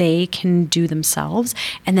that they can do themselves,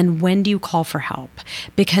 and then when do you call for help?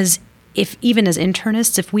 Because even as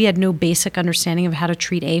internists, if we had no basic understanding of how to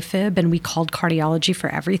treat AFib and we called cardiology for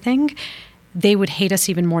everything, they would hate us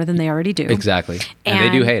even more than they already do. Exactly. And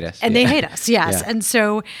they do hate us. And they hate us, yes. Yeah. And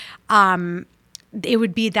so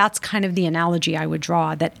that's kind of the analogy I would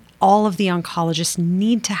draw, that all of the oncologists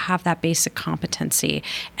need to have that basic competency.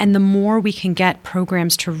 And the more we can get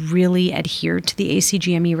programs to really adhere to the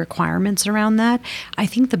ACGME requirements around that, I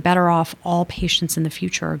think the better off all patients in the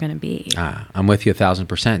future are going to be. I'm with you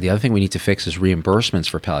 1,000%. The other thing we need to fix is reimbursements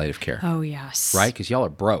for palliative care. Oh, yes. Right? Because y'all are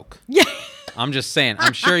broke. Yeah. I'm just saying.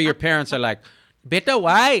 I'm sure your parents are like, Beta,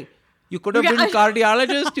 why? You could have been a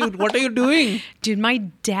cardiologist, dude. What are you doing? Dude, my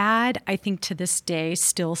dad, I think to this day,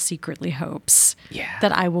 still secretly hopes Yeah.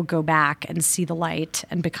 that I will go back and see the light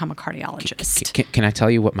and become a cardiologist. Can I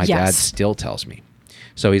tell you what my dad Yes. still tells me?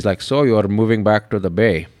 So he's like, so you're moving back to the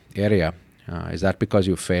Bay Area. Is that because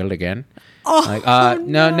you failed again?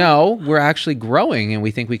 No, we're actually growing and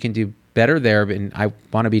we think we can do better there. And I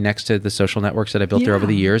want to be next to the social networks that I built there over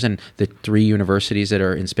the years and the 3 universities that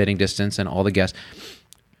are in spitting distance and all the guests.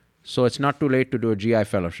 So it's not too late to do a GI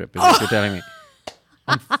fellowship, is what you're telling me.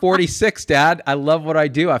 I'm 46, Dad. I love what I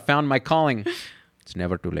do. I found my calling. It's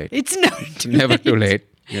never too late. It's never too Never late. too late,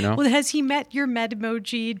 you know? Well, has he met your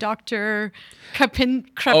Medmoji, Dr. Krapindra?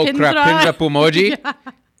 Krapindra Pumoji?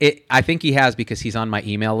 I think he has because he's on my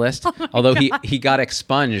email list. Although he got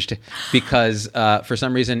expunged because for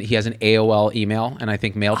some reason he has an AOL email, and I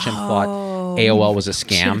think MailChimp thought AOL was a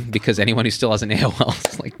scam because anyone who still has an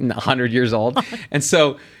AOL is like 100 years old. And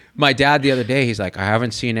so my dad the other day, he's like, I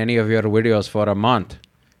haven't seen any of your videos for a month.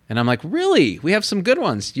 And I'm like, really? We have some good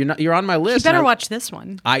ones. You're on my list. You better watch this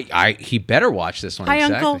one. He better watch this one. Hi,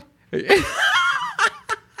 exactly. Uncle.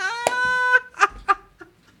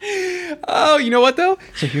 Oh, you know what though?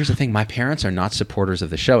 So here's the thing. My parents are not supporters of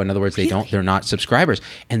the show. In other words, they're not subscribers.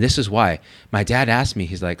 And this is why. My dad asked me,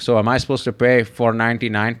 he's like, so am I supposed to pay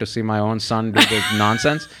 $4.99 to see my own son do this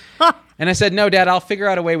nonsense? And I said, no, Dad, I'll figure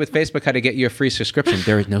out a way with Facebook how to get you a free subscription.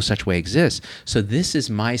 There is no such way exists. So this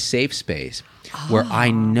is my safe space where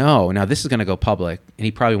I know, now this is going to go public and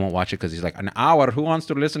he probably won't watch it because he's like, an hour? Who wants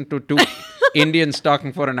to listen to 2 Indians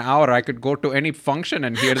talking for an hour? I could go to any function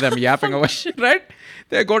and hear them yapping away, right?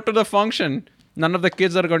 They go to the function. None of the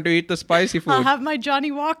kids are going to eat the spicy food. I'll have my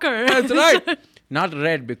Johnny Walker. That's right. Not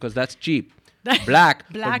red because that's cheap. Black.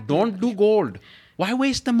 Black. But don't do gold. Why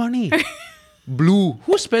waste the money? Blue.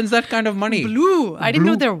 Who spends that kind of money? Blue. I didn't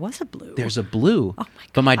know there was a blue. There's a blue. Oh my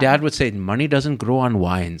God. But my dad would say money doesn't grow on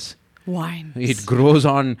wines. Wines. It grows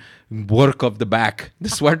on work of the back, the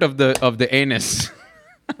sweat of the anus.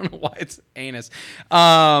 I don't know why it's anus.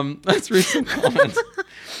 Let's read some comments.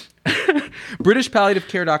 British palliative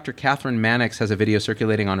care doctor Catherine Mannix has a video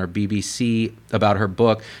circulating on her BBC about her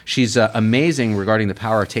book. She's amazing regarding the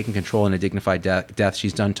power of taking control in a dignified death.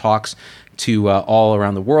 She's done talks to all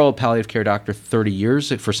around the world. Palliative care doctor, 30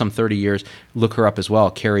 years. For some 30 years, look her up as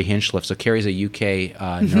well. Carrie Hinchliffe. So Carrie's a UK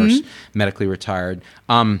nurse, medically retired.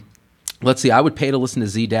 Let's see. I would pay to listen to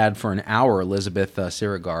Z-Dad for an hour, Elizabeth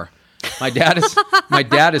Sirigar. My dad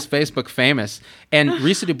is Facebook famous. And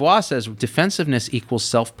Risa Dubois says defensiveness equals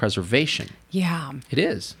self-preservation. Yeah. It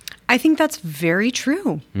is. I think that's very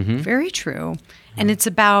true. Very true. And it's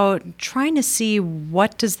about trying to see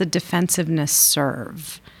what does the defensiveness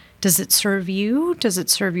serve. Does it serve you? Does it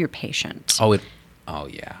serve your patient? Oh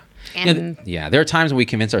yeah. And there are times when we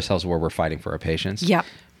convince ourselves where we're fighting for our patients. Yep.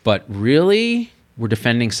 But really, we're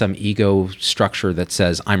defending some ego structure that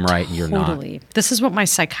says, I'm right and you're not. Totally. This is what my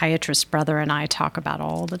psychiatrist brother and I talk about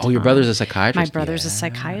all the time. Oh, your brother's a psychiatrist? My brother's a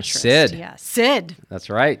psychiatrist. Sid. Yeah. Sid.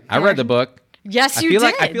 That's right. I read the book. Yes, you did.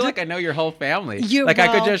 did. I feel like I know your whole family. I could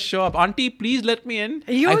well- just show up. Auntie, please let me in.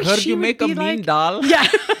 I heard she you would make a be mean like- dal. Yeah.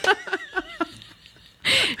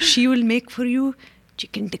 She will make for you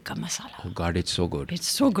chicken tikka masala. Oh, God, it's so good. It's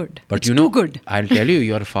so good. But it's you know, too good. I'll tell you,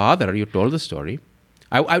 your father, you told the story.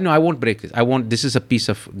 I won't break this. This is a piece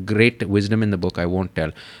of great wisdom in the book. I won't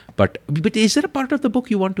tell. But is there a part of the book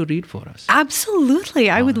you want to read for us? Absolutely.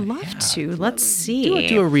 I would love to. Let's see.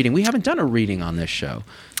 Do a reading. We haven't done a reading on this show.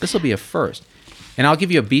 This will be a first. And I'll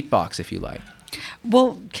give you a beatbox if you like.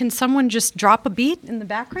 Well, can someone just drop a beat in the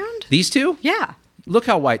background? These two? Yeah. Look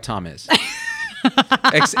how white Tom is.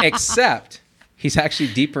 Except he's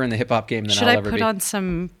actually deeper in the hip hop game than Should I'll I ever put be. on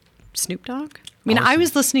some Snoop Dogg? I mean, I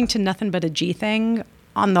was listening to Nothing But a G Thing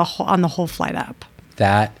on the whole flight up.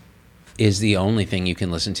 That is the only thing you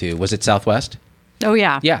can listen to. Was it Southwest? Oh,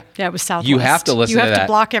 yeah. Yeah. Yeah, it was Southwest. You have to listen to You have that. to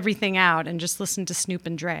block everything out and just listen to Snoop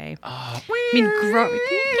and Dre. Oh. I mean,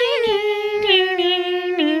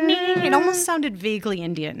 it almost sounded vaguely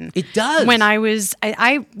Indian. It does. When I was,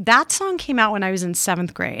 that song came out when I was in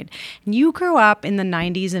 7th grade. And you grew up in the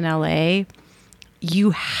 90s in LA,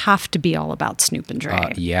 you have to be all about Snoop and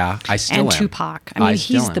Dre. Yeah, I still and am. Tupac. I mean,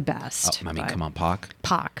 still he's am. the best. Oh, I mean, but- come on, Pac.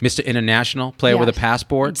 Pac. Mr. International, player with a Yes,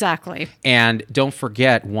 passport. Exactly. And don't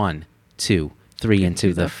forget 1, 2, 3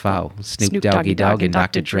 into the foe. Snoop Doggy Dogg and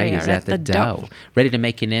Dr. Dre is at the dough. Ready to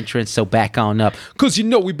make an entrance, so back on up. Because you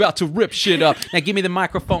know we about to rip shit up. Now give me the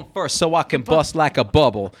microphone first so I can bust like a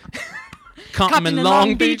bubble. Compton and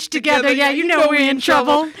Long Beach together, yeah, you know we're in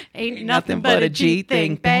trouble. Ain't nothing but a G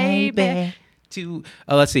thing, baby. to,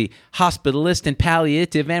 let's see, hospitalist and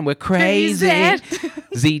palliative, and we're crazy.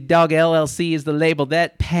 Z-Dog LLC is the label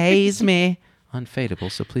that pays me.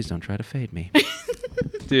 Unfadeable, so please don't try to fade me.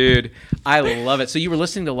 Dude, I love it. So you were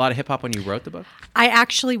listening to a lot of hip hop when you wrote the book? I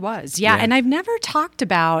actually was, yeah. And I've never talked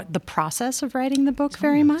about the process of writing the book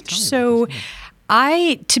very much. So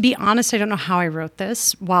to be honest, I don't know how I wrote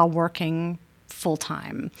this while working full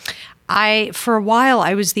time. For a while,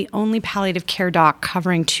 I was the only palliative care doc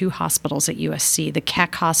covering 2 hospitals at USC, the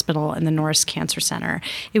Keck Hospital and the Norris Cancer Center.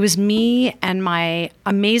 It was me and my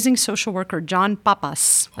amazing social worker, John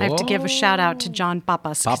Papas. I have to give a shout out to John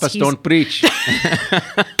Papas. Papas don't preach.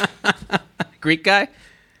 Greek guy?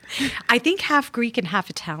 I think half Greek and half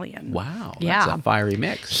Italian. Wow. That's a fiery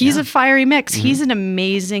mix. He's a fiery mix. Mm-hmm. He's an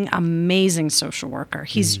amazing, amazing social worker.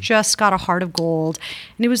 He's just got a heart of gold.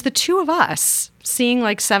 And it was the 2 of us seeing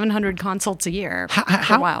like 700 consults a year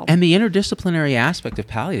for a while. And the interdisciplinary aspect of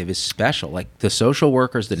palliative is special. Like the social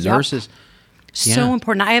workers, the nurses. So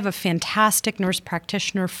important. I have a fantastic nurse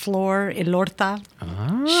practitioner, Flor Elorta.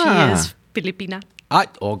 She is Filipina.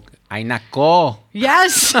 Ay nako.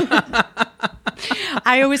 Yes.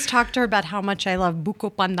 I always talk to her about how much I love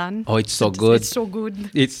buko pandan. Oh, it's so good. It's so good.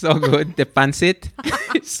 It's so good. The pancit.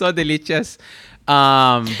 It's so delicious.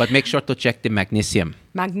 But make sure to check the magnesium.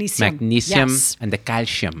 Magnesium, yes. And the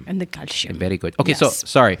calcium. Very good. Okay, so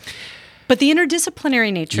sorry. But the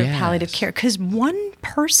interdisciplinary nature of palliative care, because one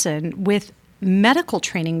person with medical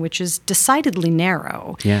training, which is decidedly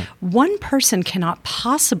narrow, one person cannot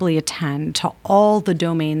possibly attend to all the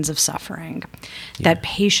domains of suffering that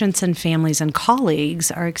patients and families and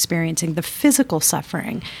colleagues are experiencing, the physical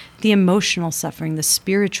suffering, the emotional suffering, the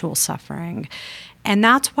spiritual suffering. And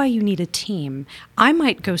that's why you need a team. I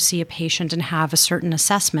might go see a patient and have a certain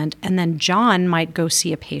assessment, and then John might go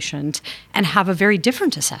see a patient and have a very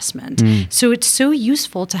different assessment. So it's so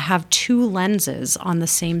useful to have 2 lenses on the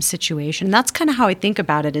same situation. That's kind of how I think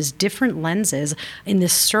about it, as different lenses in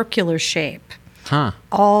this circular shape,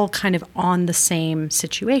 all kind of on the same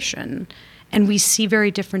situation. And we see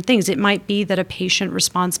very different things. It might be that a patient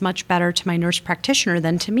responds much better to my nurse practitioner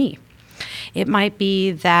than to me. It might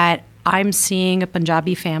be that I'm seeing a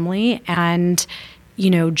Punjabi family and,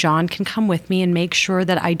 John can come with me and make sure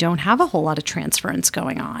that I don't have a whole lot of transference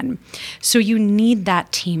going on. So you need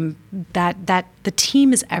that team, that the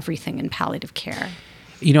team is everything in palliative care.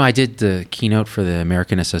 I did the keynote for the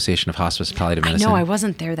American Association of Hospice and Palliative Medicine. I know, I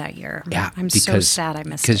wasn't there that year. Yeah, I'm so sad I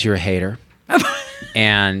missed it. Because you're a hater.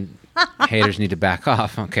 And haters need to back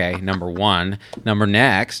off. Okay, number 1.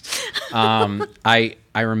 Next, I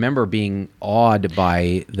remember being awed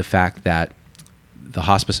by the fact that the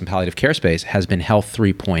hospice and palliative care space has been Health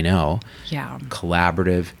 3.0. Yeah.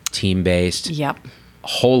 Collaborative, team-based. Yep.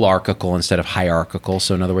 Holarchical instead of hierarchical.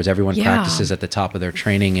 So in other words, everyone practices at the top of their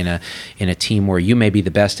training in a team where you may be the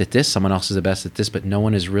best at this, someone else is the best at this, but no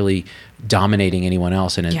one is really dominating anyone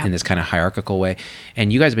else in this kind of hierarchical way.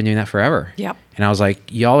 And you guys have been doing that forever. Yep. And I was like,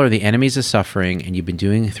 y'all are the enemies of suffering, and you've been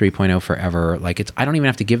doing 3.0 forever. Like I don't even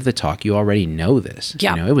have to give the talk. You already know this.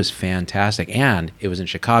 Yeah. It was fantastic. And it was in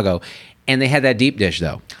Chicago. And they had that deep dish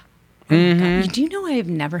though. Do you know I have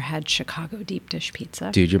never had Chicago deep dish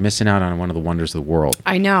pizza? Dude, you're missing out on one of the wonders of the world.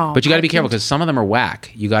 I know. But you got to be careful because some of them are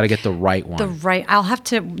whack. You got to get the right one. I'll have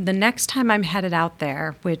to, the next time I'm headed out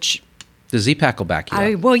there, which... The Z-Pack will back you up.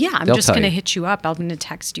 I'm just going to hit you up. I'm going to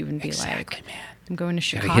text you and be like, man. I'm going to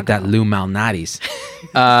Chicago. Got to hit that Lou Malnati's.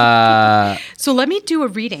 So let me do a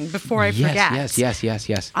reading before I forget.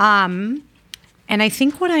 Yes. And I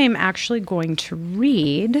think what I am actually going to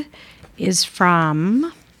read is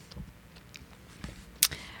from...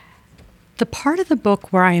 the part of the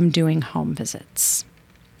book where I am doing home visits,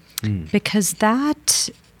 because that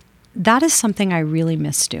is something I really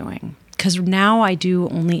miss doing. Because now I do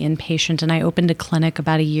only inpatient, and I opened a clinic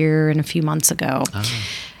about a year and a few months ago.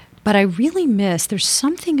 But I really miss, there's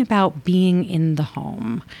something about being in the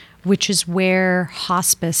home, which is where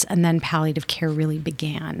hospice and then palliative care really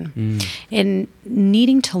began. And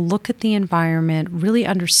needing to look at the environment, really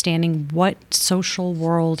understanding what social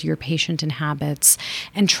world your patient inhabits,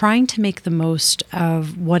 and trying to make the most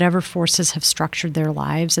of whatever forces have structured their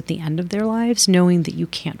lives at the end of their lives, knowing that you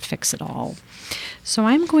can't fix it all. So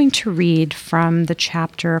I'm going to read from the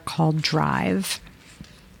chapter called Drive.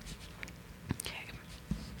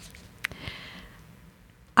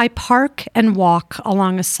 I park and walk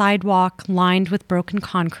along a sidewalk lined with broken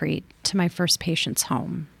concrete to my first patient's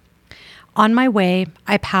home. On my way,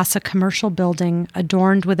 I pass a commercial building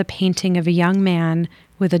adorned with a painting of a young man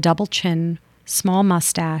with a double chin, small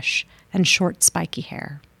mustache, and short spiky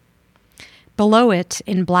hair. Below it,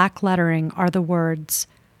 in black lettering, are the words,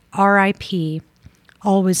 R.I.P.,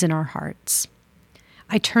 always in our hearts.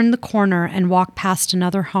 I turn the corner and walk past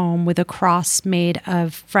another home with a cross made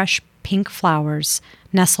of fresh pink flowers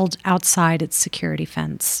nestled outside its security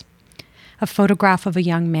fence. A photograph of a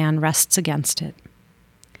young man rests against it.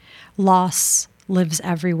 Loss lives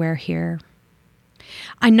everywhere here.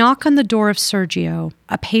 I knock on the door of Sergio,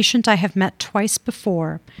 a patient I have met twice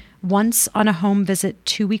before, once on a home visit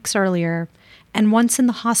 2 weeks earlier, and once in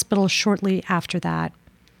the hospital shortly after that.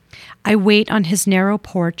 I wait on his narrow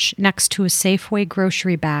porch next to a Safeway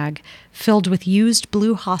grocery bag filled with used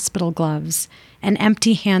blue hospital gloves and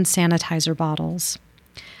empty hand sanitizer bottles.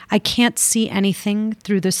 I can't see anything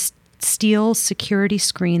through the steel security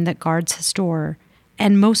screen that guards his door,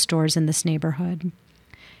 and most doors in this neighborhood.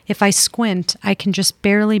 If I squint, I can just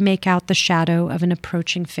barely make out the shadow of an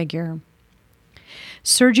approaching figure.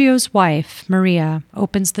 Sergio's wife, Maria,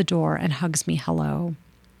 opens the door and hugs me hello.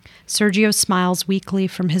 Sergio smiles weakly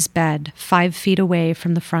from his bed, 5 feet away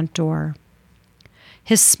from the front door.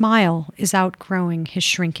 His smile is outgrowing his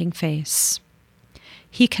shrinking face.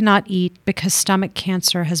 He cannot eat because stomach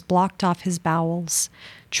cancer has blocked off his bowels,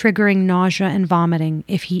 triggering nausea and vomiting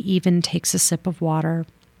if he even takes a sip of water.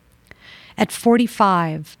 At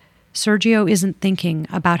 45, Sergio isn't thinking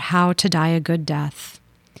about how to die a good death.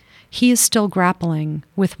 He is still grappling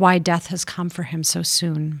with why death has come for him so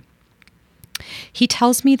soon. He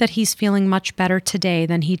tells me that he's feeling much better today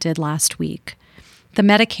than he did last week. The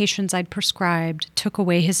medications I'd prescribed took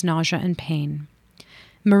away his nausea and pain.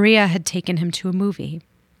 Maria had taken him to a movie.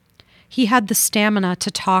 He had the stamina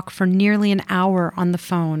to talk for nearly an hour on the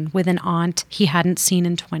phone with an aunt he hadn't seen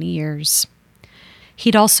in 20 years.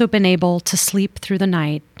 He'd also been able to sleep through the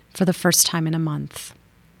night for the first time in a month.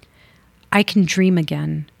 I can dream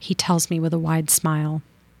again, he tells me with a wide smile.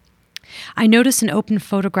 I notice an open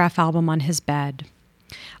photograph album on his bed.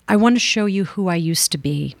 I want to show you who I used to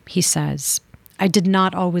be, he says. I did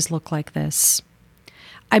not always look like this.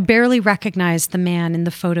 I barely recognize the man in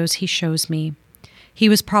the photos he shows me. He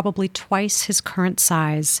was probably twice his current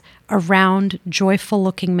size, a round,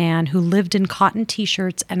 joyful-looking man who lived in cotton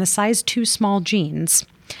t-shirts and a size 2 small jeans,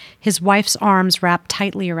 his wife's arms wrapped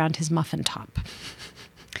tightly around his muffin top.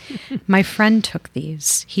 My friend took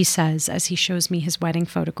these, he says as he shows me his wedding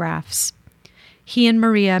photographs. He and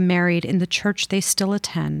Maria married in the church they still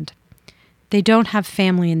attend. They don't have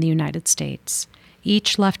family in the United States.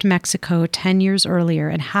 Each left Mexico 10 years earlier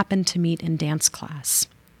and happened to meet in dance class.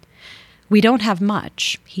 We don't have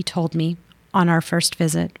much, he told me on our first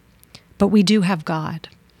visit, but we do have God.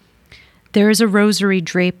 There is a rosary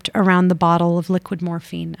draped around the bottle of liquid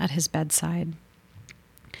morphine at his bedside.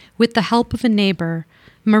 With the help of a neighbor,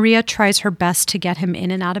 Maria tries her best to get him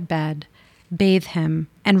in and out of bed, bathe him,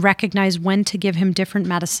 and recognize when to give him different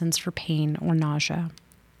medicines for pain or nausea.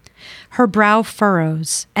 Her brow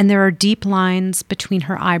furrows, and there are deep lines between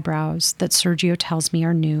her eyebrows that Sergio tells me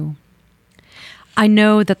are new. I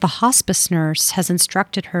know that the hospice nurse has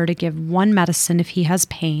instructed her to give one medicine if he has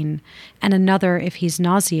pain and another if he's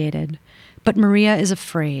nauseated, but Maria is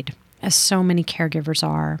afraid, as so many caregivers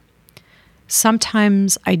are.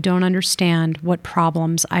 Sometimes I don't understand what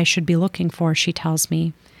problems I should be looking for, she tells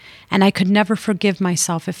me, and I could never forgive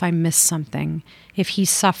myself if I missed something, if he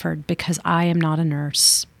suffered because I am not a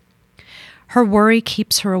nurse. Her worry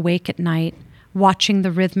keeps her awake at night, watching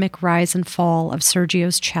the rhythmic rise and fall of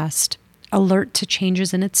Sergio's chest, alert to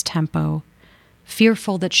changes in its tempo,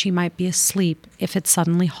 fearful that she might be asleep if it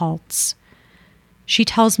suddenly halts. She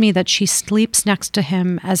tells me that she sleeps next to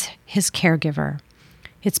him as his caregiver.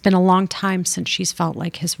 It's been a long time since she's felt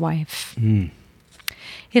like his wife.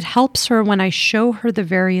 It helps her when I show her the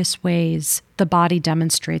various ways the body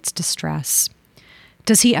demonstrates distress.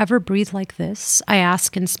 Does he ever breathe like this? I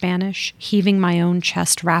ask in Spanish, heaving my own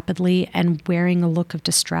chest rapidly and wearing a look of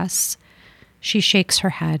distress. She shakes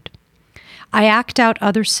her head. I act out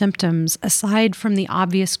other symptoms aside from the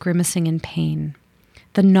obvious grimacing and pain,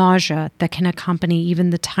 the nausea that can accompany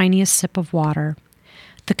even the tiniest sip of water,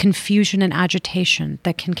 the confusion and agitation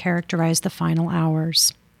that can characterize the final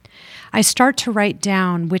hours. I start to write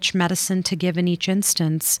down which medicine to give in each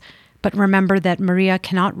instance, but remember that Maria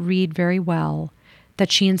cannot read very well,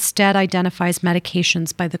 that she instead identifies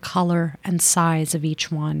medications by the color and size of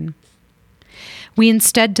each one. We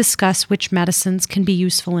instead discuss which medicines can be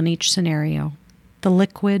useful in each scenario, the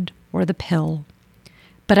liquid or the pill.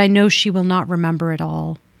 But I know she will not remember it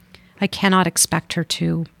all. I cannot expect her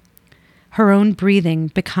to. Her own breathing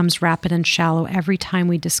becomes rapid and shallow every time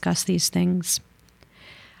we discuss these things.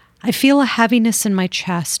 I feel a heaviness in my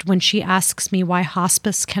chest when she asks me why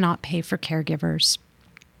hospice cannot pay for caregivers.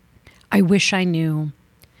 I wish I knew.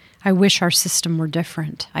 I wish our system were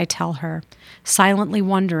different, I tell her, silently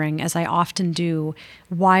wondering, as I often do,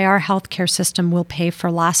 why our healthcare system will pay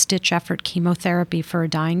for last-ditch effort chemotherapy for a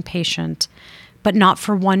dying patient, but not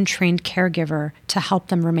for one trained caregiver to help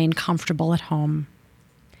them remain comfortable at home.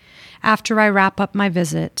 After I wrap up my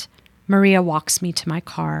visit, Maria walks me to my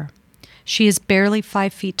car. She is barely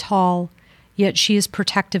 5 feet tall, yet she is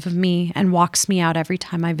protective of me and walks me out every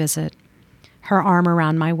time I visit, her arm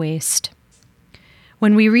around my waist.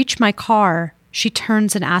 When we reach my car, she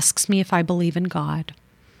turns and asks me if I believe in God.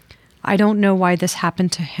 I don't know why this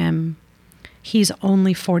happened to him. He's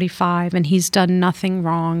only 45 and he's done nothing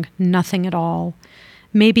wrong, nothing at all.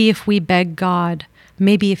 Maybe if we beg God,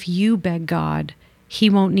 maybe if you beg God, he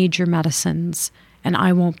won't need your medicines and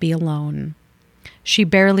I won't be alone. She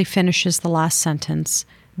barely finishes the last sentence,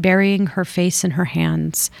 burying her face in her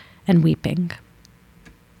hands and weeping.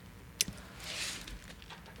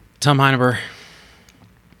 Tom Heineber,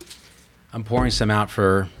 I'm pouring some out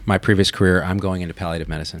for my previous career. I'm going into palliative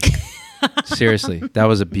medicine. Seriously, that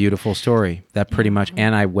was a beautiful story. That pretty much,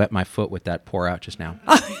 and I wet my foot with that pour out just now.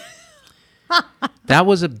 That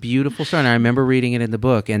was a beautiful story. And I remember reading it in the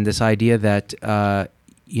book, and this idea that,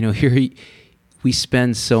 here we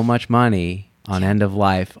spend so much money on end of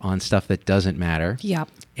life on stuff that doesn't matter. Yep.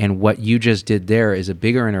 And what you just did there is a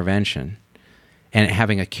bigger intervention. And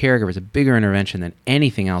having a caregiver is a bigger intervention than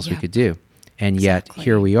anything else we could do. And yet,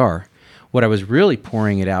 here we are. What I was really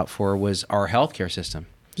pouring it out for was our healthcare system.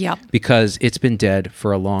 Yep. Because it's been dead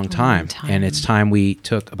for a long time. And it's time we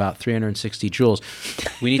took about 360 joules.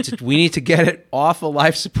 We need to get it off of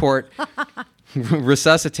life support,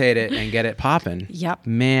 resuscitate it, and get it popping. Yep.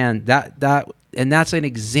 Man, and that's an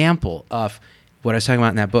example of what I was talking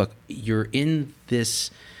about in that book. You're in this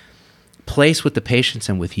place with the patients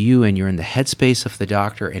and with you, and you're in the headspace of the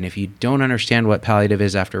doctor. And if you don't understand what palliative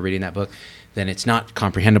is after reading that book, then it's not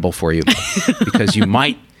comprehensible for you because you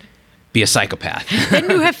might be a psychopath. Then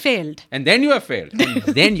you have failed. And then you have failed. And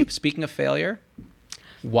then speaking of failure,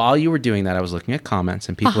 while you were doing that, I was looking at comments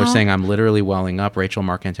and people are saying, I'm literally welling up. Rachel,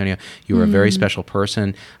 Mark Antonio, you were a very special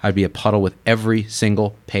person. I'd be a puddle with every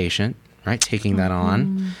single patient, right? Taking that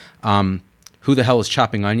on. Who the hell is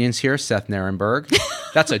chopping onions here? Seth Narenberg.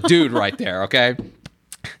 That's a dude right there, okay?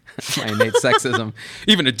 My innate sexism.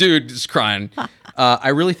 Even a dude is crying. I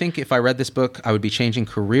really think if I read this book, I would be changing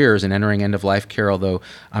careers and entering end-of-life care, although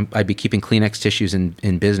I'd be keeping Kleenex tissues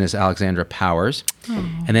in business, Alexandra Powers.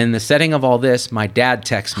 And then in the setting of all this, my dad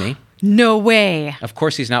texts me. No way. Of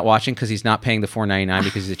course he's not watching because he's not paying the $4.99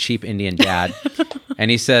 because he's a cheap Indian dad. And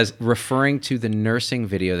he says, referring to the nursing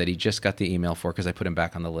video that he just got the email for because I put him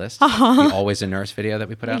back on the list, the Always a Nurse video that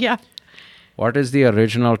we put out. Yeah. What is the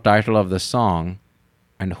original title of the song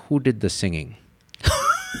and who did the singing?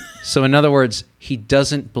 So in other words, he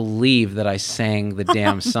doesn't believe that I sang the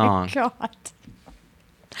damn song. Oh my God.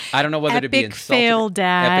 I don't know whether to be Epic insulted. fail,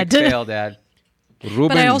 Dad. Epic fail, Dad. Ruben.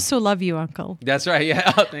 But I also love you, Uncle. That's right.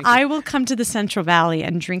 Yeah. Oh, thank you. I will come to the Central Valley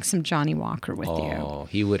and drink some Johnny Walker with you. Oh,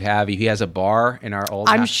 he would have you. He has a bar in our old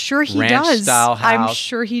I'm sure he ranch does. style house. I'm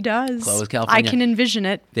sure he does. Clovis, California. I can envision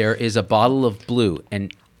it. There is a bottle of blue.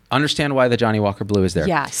 And understand why the Johnny Walker Blue is there.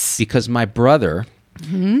 Yes. Because my brother,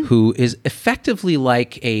 who is effectively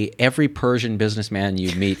like every Persian businessman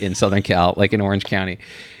you meet in Southern Cal, like in Orange County,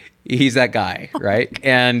 he's that guy, right?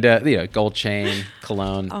 And, gold chain,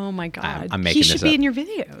 cologne. Oh, my God. I'm making this up. He should be in your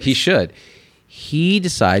videos. He should. He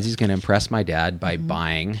decides he's going to impress my dad by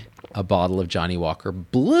buying a bottle of Johnny Walker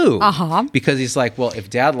Blue. Because he's like, well, if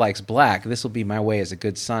Dad likes black, this will be my way as a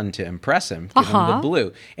good son to impress him. Give him the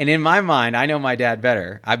blue. And in my mind, I know my dad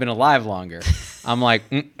better. I've been alive longer. I'm like,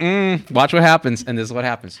 watch what happens. And this is what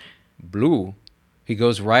happens. Blue. He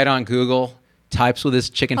goes right on Google, types with his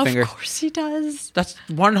chicken finger. Of course he does. That's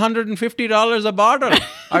 $150 a bottle.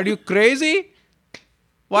 Are you crazy?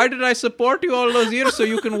 Why did I support you all those years so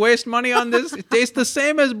you can waste money on this? It tastes the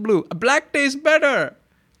same as blue. Black tastes better.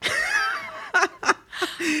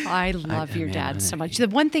 I love your dad so much. The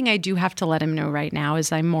one thing I do have to let him know right now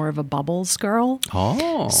is I'm more of a bubbles girl.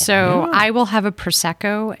 Oh. So I will have a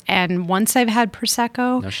Prosecco, and once I've had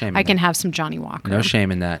Prosecco, No shame I in can that. have some Johnny Walker. No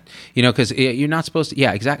shame in that. Because you're not supposed to.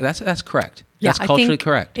 Yeah, exactly. That's correct. Yeah, That's culturally I think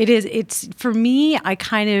correct. It is. It's for me. I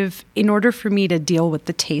kind of, in order for me to deal with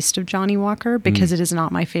the taste of Johnny Walker, because it is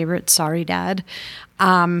not my favorite. Sorry, Dad.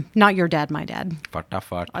 Not your dad, my dad.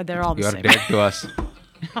 They're all the You're same. dead to us.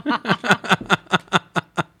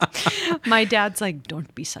 My dad's like,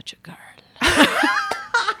 don't be such a girl.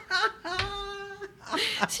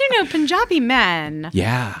 So, Punjabi men.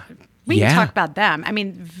 Yeah. We can talk about them. I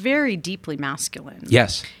mean, very deeply masculine.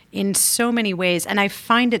 Yes. In so many ways. And I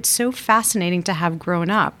find it so fascinating to have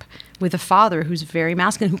grown up with a father who's very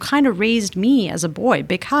masculine, who kind of raised me as a boy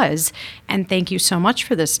because, and thank you so much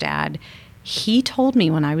for this, Dad, he told me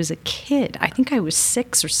when I was a kid, I think I was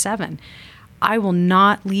 6 or 7, I will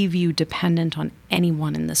not leave you dependent on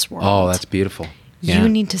anyone in this world. Oh, that's beautiful. Yeah. You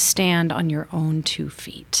need to stand on your own 2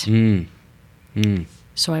 feet.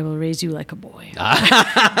 So I will raise you like a boy.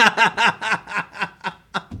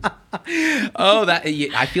 Oh,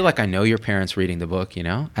 I feel like I know your parents reading the book,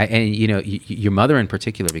 and your mother in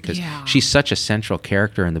particular, because she's such a central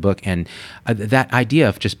character in the book, and that idea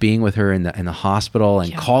of just being with her in the hospital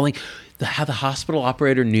and calling, how the hospital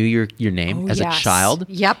operator knew your name as a child.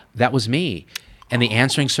 Yep, that was me, and the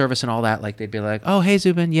answering service and all that. Like they'd be like, "Oh, hey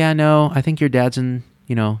Zubin, yeah, no, I think your dad's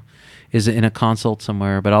is in a consult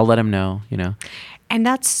somewhere, but I'll let him know." And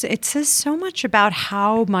it says so much about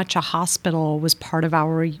how much a hospital was part of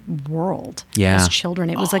our world as children.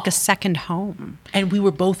 It was like a second home. And we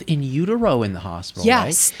were both in utero in the hospital,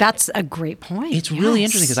 yes, right? That's a great point. It's really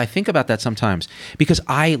interesting because I think about that sometimes because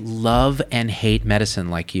I love and hate medicine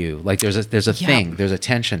like you. Like there's a thing, there's a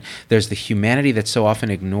tension. There's the humanity that's so often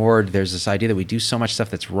ignored. There's this idea that we do so much stuff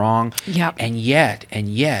that's wrong. Yep. And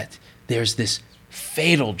yet there's this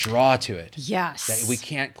fatal draw to it. Yes. That we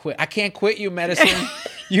can't quit. I can't quit you, medicine.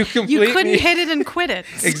 You completely... You couldn't hit it and quit it.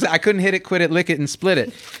 Exactly. I couldn't hit it, quit it, lick it, and split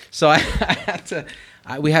it. So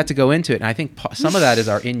we had to go into it. And I think some of that is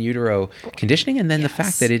our in utero conditioning, and then the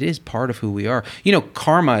fact that it is part of who we are.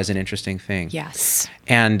 Karma is an interesting thing. Yes.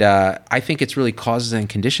 And I think it's really causes and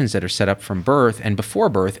conditions that are set up from birth and before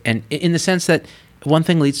birth, and in the sense that one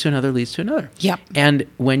thing leads to another, leads to another. Yep. And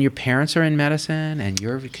when your parents are in medicine and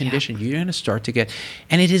you're conditioned, you're going to start to get,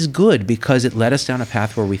 and it is good because it led us down a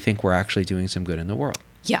path where we think we're actually doing some good in the world.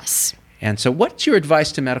 Yes. And so what's your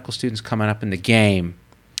advice to medical students coming up in the game?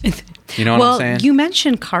 You know what I'm saying? Well, you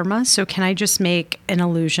mentioned karma, so can I just make an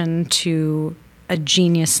allusion to a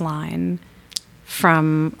genius line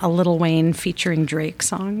from a Lil Wayne featuring Drake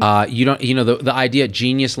song? The idea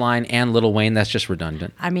genius line and Lil Wayne, that's just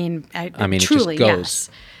redundant. I mean, it truly, just goes. yes.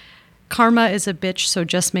 Karma is a bitch, so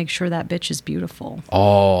just make sure that bitch is beautiful.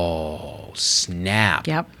 Oh, snap.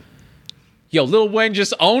 Yep. Yo, Lil Wayne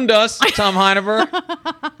just owned us, Tom Heinever.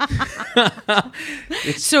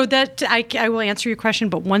 So that I will answer your question,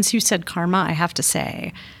 but once you said karma, I have to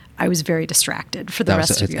say I was very distracted for the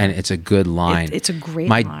rest of you. And it's a good line. It's a great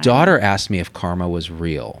line. My daughter asked me if karma was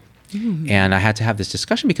real. And I had to have this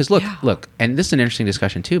discussion because look, and this is an interesting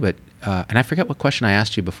discussion too, but, and I forget what question I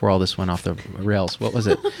asked you before all this went off the rails. What was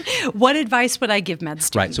it? What advice would I give med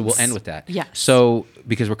students? Right, so we'll end with that. Yes. So,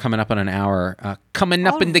 because we're coming up on an hour, coming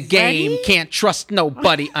up in the game, can't trust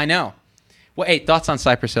nobody. I know. Well, hey, thoughts on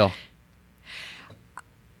Cypress Hill?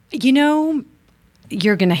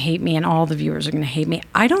 You're going to hate me and all the viewers are going to hate me.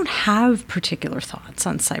 I don't have particular thoughts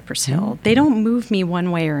on Cypress Hill. They don't move me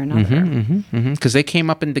one way or another. Because they came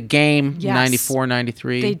up in the game, 94,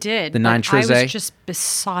 93. They did. The 9 Trizé. I was just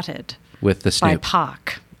besotted with the Snoop. by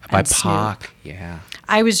Pac. By Pac, yeah.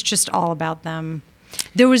 I was just all about them.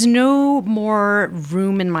 There was no more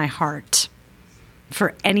room in my heart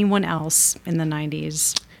for anyone else in the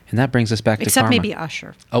 90s. And that brings us back to Except karma. maybe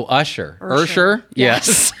Usher. Oh, Usher. Usher?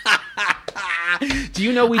 Yes. Do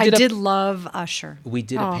you know I did love Usher. We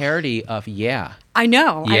did a parody of Yeah. I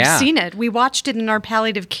know. Yeah. I've seen it. We watched it in our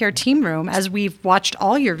palliative care team room as we've watched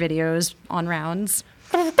all your videos on rounds.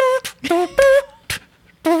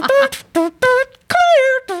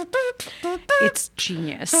 It's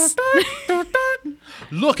genius.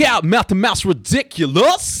 Look out, mouth to mouse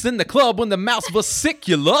ridiculous. In the club when the mouse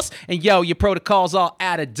vesiculous. And yo, your protocol's all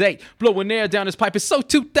out of date. Blowing air down his pipe is so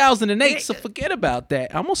 2008. So forget about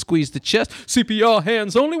that. I'm gonna squeeze the chest. CPR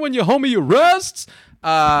hands only when your homie arrests.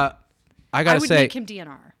 I would make him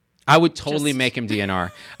DNR. I would totally make him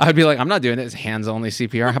DNR. I'd be like, I'm not doing this hands only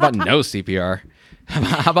CPR. How about no CPR?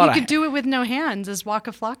 How about you could do it with no hands, as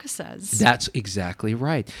Waka Flocka says. That's exactly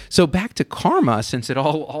right. So back to karma, since it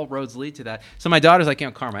all roads lead to that. So my daughter's like,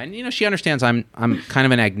 karma, and she understands I'm kind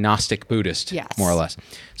of an agnostic Buddhist, more or less.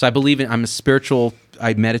 So I'm a spiritual.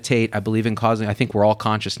 I meditate. I believe in causing. I think we're all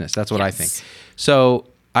consciousness. That's what I think. So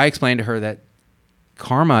I explained to her that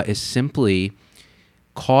karma is simply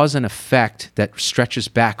cause and effect that stretches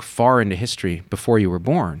back far into history before you were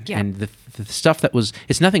born. Yeah. And the stuff that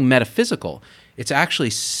it's nothing metaphysical. It's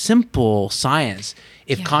actually simple science.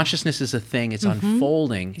 If consciousness is a thing, it's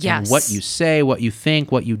unfolding. And what you say, what you think,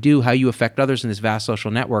 what you do, how you affect others in this vast social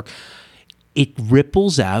network, it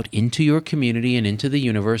ripples out into your community and into the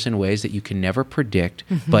universe in ways that you can never predict,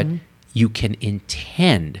 but you can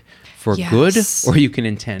intend for good or you can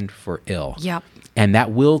intend for ill. Yep. And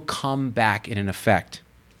that will come back in an effect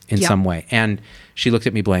in some way. And she looked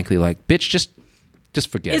at me blankly like, bitch, just just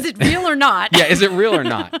forget Is it real or not? Yeah, is it real or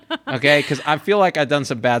not? Okay, because I feel like I've done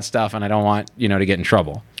some bad stuff and I don't want, to get in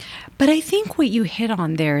trouble. But I think what you hit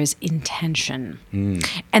on there is intention.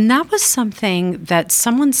 And that was something that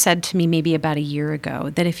someone said to me maybe about a year ago,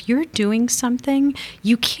 that if you're doing something,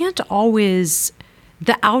 you can't always,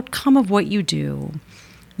 the outcome of what you do,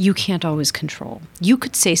 you can't always control. You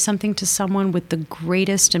could say something to someone with the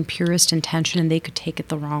greatest and purest intention and they could take it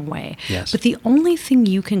the wrong way. Yes. But the only thing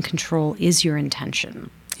you can control is your intention.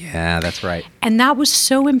 Yeah, that's right. And that was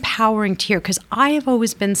so empowering to hear, because I have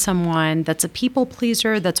always been someone that's a people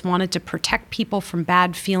pleaser, that's wanted to protect people from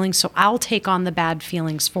bad feelings, so I'll take on the bad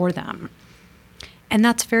feelings for them. And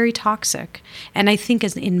that's very toxic. And I think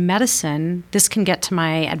as in medicine, this can get to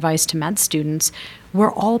my advice to med students,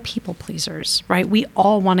 we're all people pleasers, right? We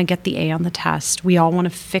all want to get the A on the test. We all want to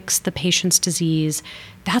fix the patient's disease.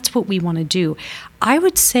 That's what we want to do. I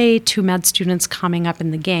would say to med students coming up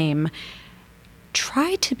in the game,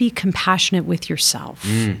 try to be compassionate with yourself.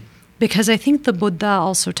 Because I think the Buddha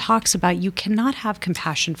also talks about you cannot have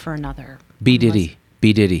compassion for another. B. Diddy.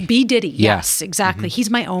 B. Diddy. B. Diddy, Yeah. yes, exactly. He's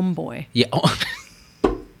my own boy. Yeah. Oh.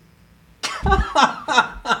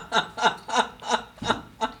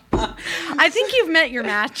 I think you've met your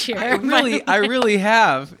match here. I really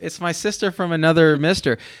have. It's my sister from another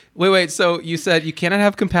mister. Wait. So you said you cannot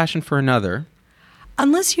have compassion for another.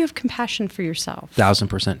 Unless you have compassion for yourself.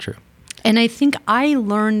 1,000% true. And I think I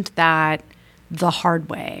learned that the hard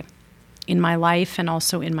way in my life and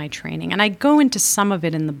also in my training. And I go into some of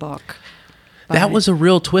it in the book. That was a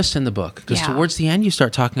real twist in the book, because Yeah. towards the end you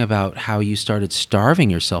start talking about how you started starving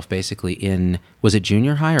yourself basically in, was it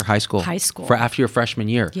junior high or high school? High school. For after your freshman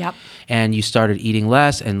year. Yep. And you started eating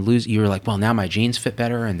less and you were like, well, now my jeans fit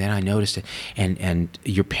better. And then I noticed it. And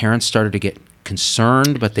your parents started to get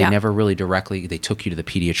concerned, but they Yep. never really directly, they took you to the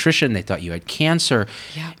pediatrician. They thought you had cancer.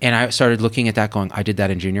 Yep. And I started looking at that going, I did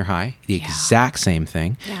that in junior high, the exact same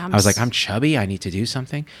thing. Yeah, I was like, I'm chubby. I need to do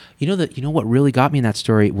something. You know what really got me in that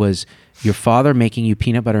story was your father making you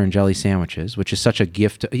peanut butter and jelly sandwiches, which is such a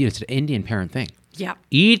gift. It's an Indian parent thing. Yeah.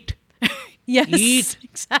 Eat. Yes, Eat.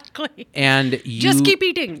 exactly. And you Just keep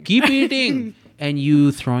eating. Keep eating. And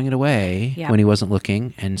you throwing it away Yep. when he wasn't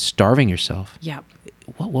looking and starving yourself. Yep.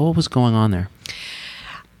 What was going on there?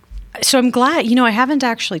 So I'm glad, I haven't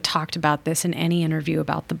actually talked about this in any interview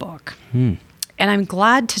about the book. And I'm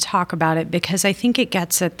glad to talk about it because I think it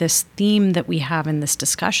gets at this theme that we have in this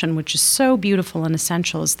discussion, which is so beautiful and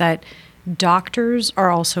essential, is that doctors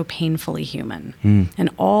are also painfully human. And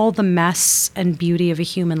all the mess and beauty of a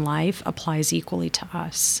human life applies equally to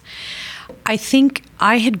us. I think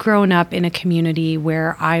I had grown up in a community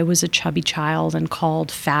where I was a chubby child and called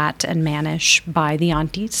fat and mannish by the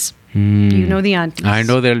aunties. You know the aunties. I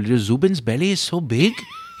know that Zubin's belly is so big.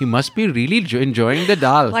 He must be really enjoying the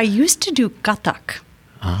dal. Well, I used to do Kathak.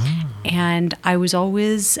 And I was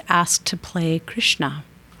always asked to play Krishna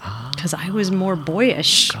because I was more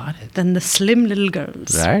boyish than the slim little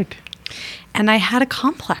girls. Right. And I had a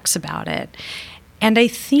complex about it. And I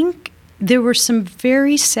think there were some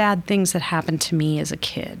very sad things that happened to me as a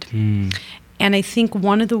kid. And I think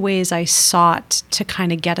one of the ways I sought to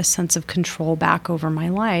kind of get a sense of control back over my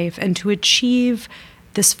life and to achieve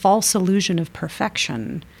this false illusion of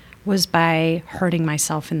perfection was by hurting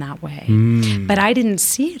myself in that way. But I didn't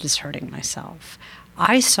see it as hurting myself.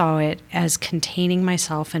 I saw it as containing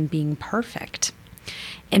myself and being perfect.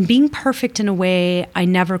 And being perfect in a way I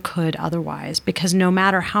never could otherwise, because no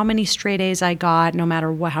matter how many straight A's I got, no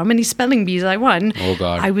matter how many spelling bees I won,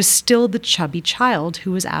 I was still the chubby child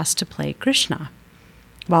who was asked to play Krishna,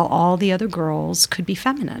 while all the other girls could be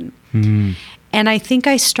feminine. And I think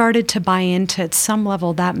I started to buy into, at some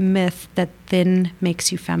level, that myth that thin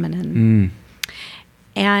makes you feminine.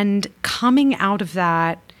 And coming out of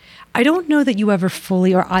that, I don't know that you ever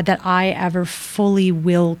fully, or that I ever fully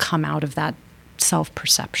will come out of that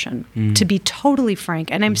self-perception, to be totally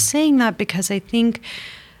frank. And I'm saying that because I think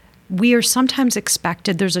we are sometimes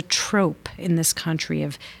expected, there's a trope in this country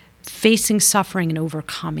of facing suffering and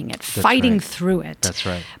overcoming it, fighting through it. That's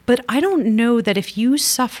right. But I don't know that if you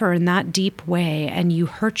suffer in that deep way and you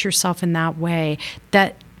hurt yourself in that way,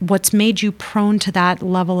 that what's made you prone to that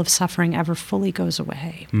level of suffering ever fully goes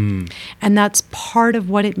away. And that's part of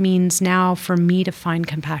what it means now for me to find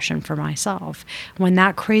compassion for myself. When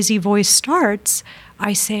that crazy voice starts,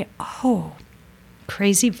 I say, oh,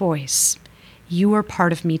 crazy voice, you are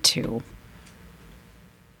part of Me Too.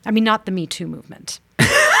 I mean, not the Me Too movement,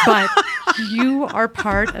 but you are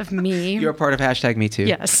part of me. You're a part of #MeToo.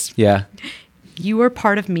 Yes. Yeah. You are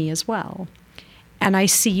part of me as well. And I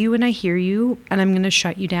see you and I hear you, and I'm going to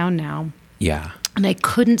shut you down now. Yeah. And I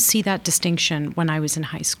couldn't see that distinction when I was in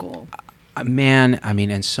high school. Man, I mean,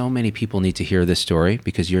 and so many people need to hear this story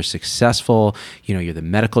because you're successful. You know, you're the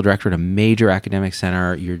medical director at a major academic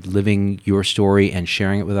center. You're living your story and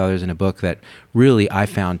sharing it with others in a book that really I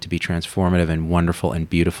found to be transformative and wonderful and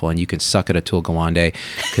beautiful. And you can suck it, Atul Gawande,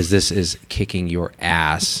 because this is kicking your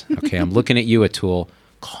ass. Okay, I'm looking at you, Atul.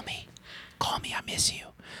 Call me, I miss you.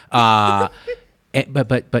 But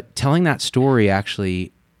telling that story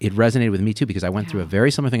actually, it resonated with me too because I went through a very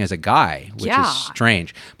similar thing as a guy, which is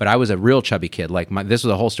strange. But I was a real chubby kid. Like this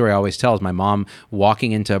was a whole story I always tell: is my mom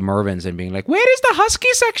walking into Mervyn's and being like, "Where is the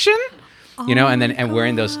husky section?" You know, and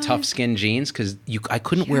wearing those tough skin jeans because I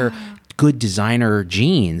couldn't wear good designer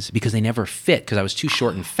jeans because they never fit because I was too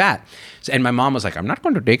short and fat. So, and my mom was like, "I'm not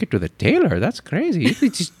going to take it to the tailor. That's crazy.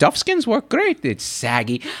 These tough skins work great. It's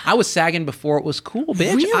saggy." I was sagging before it was cool,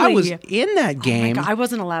 bitch. Really? I was in that game. Oh my God, I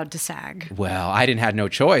wasn't allowed to sag. Well, I didn't have no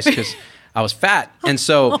choice because I was fat. And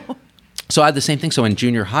so I had the same thing. So in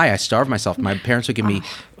junior high, I starved myself. My parents would give me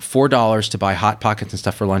 $4 to buy Hot Pockets and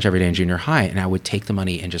stuff for lunch every day in junior high. And I would take the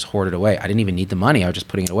money and just hoard it away. I didn't even need the money. I was just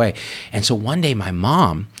putting it away. And so one day my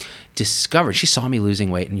mom discovered, she saw me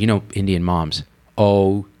losing weight. And you know, Indian moms,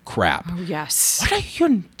 oh crap. Oh, yes. What are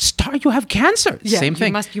you, you have cancer. Yeah, same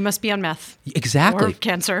thing. You must be on meth. Exactly. Or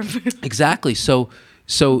cancer. Exactly. So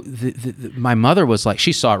my mother was like,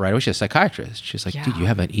 she saw it right away. She's a psychiatrist. She's like, dude, you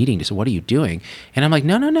have an eating disorder. What are you doing? And I'm like,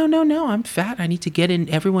 no. I'm fat. I need to get in.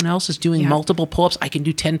 Everyone else is doing multiple pull-ups. I can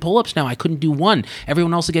do 10 pull-ups now. I couldn't do one.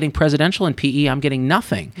 Everyone else is getting presidential in PE. I'm getting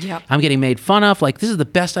nothing. Yep. I'm getting made fun of. Like, this is the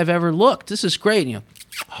best I've ever looked. This is great. You know,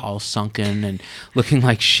 all sunken and looking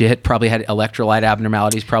like shit. Probably had electrolyte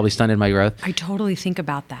abnormalities. Probably stunted my growth. I totally think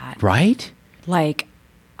about that. Right? Like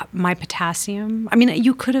my potassium. I mean,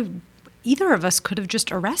 either of us could have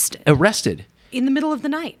just arrested in the middle of the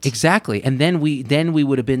night. Exactly. And then we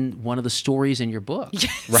would have been one of the stories in your book.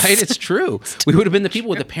 Yes. Right? It's true. We would have been the people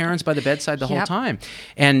with the parents by the bedside the whole time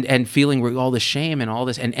and feeling all this shame and all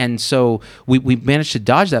this. And so we managed to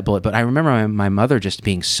dodge that bullet. But I remember my mother just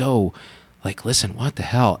being so like, listen, what the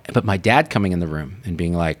hell? But my dad coming in the room and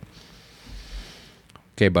being like,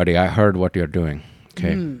 okay, buddy, I heard what you're doing.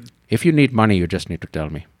 Okay. If you need money, you just need to tell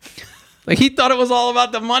me. Like he thought it was all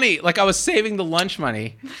about the money. Like I was saving the lunch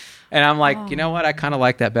money. And I'm like, you know what? I kind of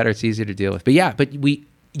like that better. It's easier to deal with. But yeah,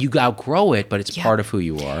 you outgrow it, but it's part of who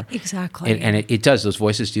you are. Exactly. And it does. Those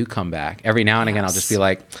voices do come back. Every now and again, I'll just be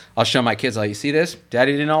like, I'll show my kids, like, you see this?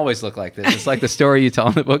 Daddy didn't always look like this. It's like the story you tell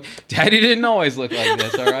in the book. Daddy didn't always look like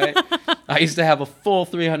this, all right? I used to have a full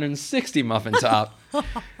 360 muffin top.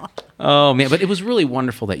 Oh, man. But it was really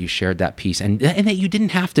wonderful that you shared that piece and that you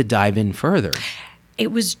didn't have to dive in further.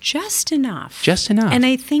 It was just enough. Just enough. And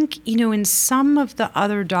I think, in some of the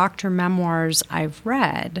other doctor memoirs I've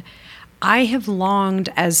read, I have longed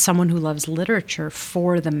as someone who loves literature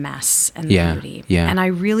for the mess and the beauty. Yeah. And I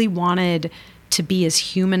really wanted to be as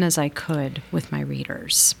human as I could with my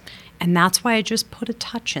readers. And that's why I just put a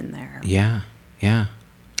touch in there. Yeah.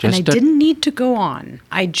 And I didn't need to go on.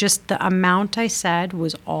 The amount I said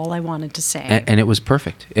was all I wanted to say. And it was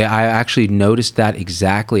perfect. I actually noticed that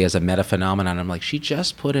exactly as a meta phenomenon. I'm like, she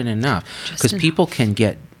just put in enough. Because people can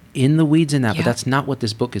get in the weeds in that, but that's not what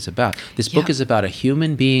this book is about. This book is about a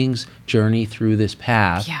human being's journey through this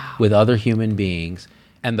path with other human beings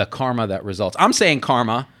and the karma that results. I'm saying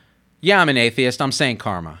karma. Yeah, I'm an atheist. I'm saying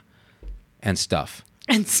karma and stuff.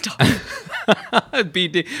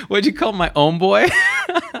 B. What'd you call my own boy?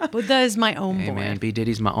 Buddha is my own boy. Hey man, B.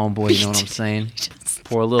 Diddy's my own boy. You know what I'm saying?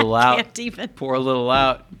 Pour a little out. Can't even. Pour a little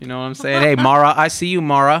out. You know what I'm saying? Hey, Mara, I see you,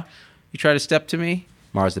 Mara. You try to step to me?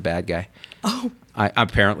 Mara's the bad guy. Oh.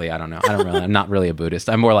 Apparently, I don't know. I'm not really a Buddhist.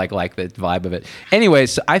 I'm more like the vibe of it.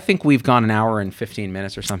 Anyways, I think we've gone an hour and 15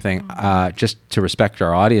 minutes or something, just to respect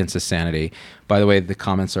our audience's sanity. By the way, the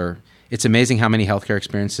comments are... It's amazing how many in healthcare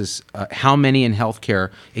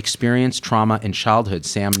experience trauma in childhood.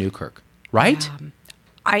 Sam Newkirk, right?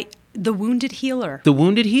 The wounded healer. The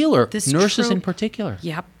wounded healer. Nurses in particular.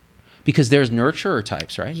 Yep. Because there's nurturer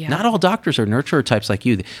types, right? Yeah. Not all doctors are nurturer types like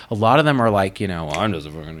you. A lot of them are like, I'm just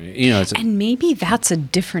fucking, and maybe that's a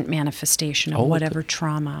different manifestation of whatever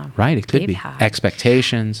trauma. Right, it could be. Had.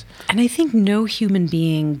 Expectations. And I think no human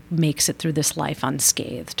being makes it through this life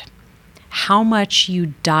unscathed. How much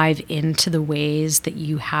you dive into the ways that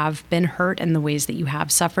you have been hurt and the ways that you have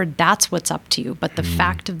suffered, that's what's up to you. But the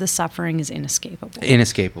fact of the suffering is inescapable.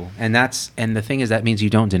 Inescapable. And the thing is, that means you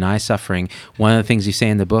don't deny suffering. One of the things you say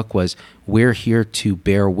in the book was, we're here to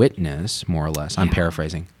bear witness, more or less, I'm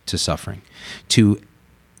paraphrasing, to suffering. To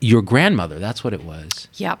your grandmother, that's what it was.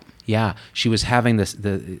 Yep. Yeah. She was having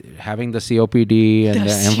having the COPD and the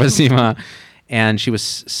emphysema. and she was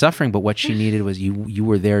suffering, but what she needed was you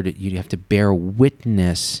were there you have to bear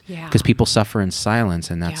witness because people suffer in silence,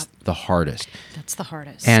 and that's the hardest. That's the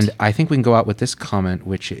hardest. And I think we can go out with this comment,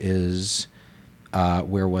 which is,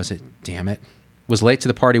 where was it? Damn it. Was late to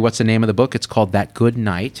the party. What's the name of the book? It's called That Good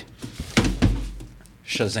Night.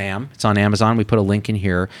 Shazam. It's on Amazon. We put a link in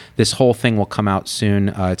here. This whole thing will come out soon.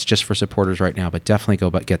 It's just for supporters right now, but definitely go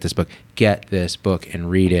get this book. Get this book and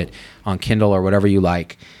read it on Kindle or whatever you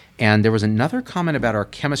like. And there was another comment about our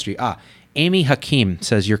chemistry. Amy Hakim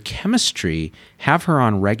says, your chemistry, have her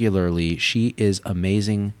on regularly. She is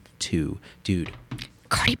amazing too. Dude.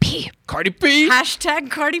 Cardi P. Cardi P.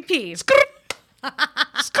 Hashtag Cardi P.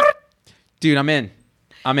 Dude, I'm in.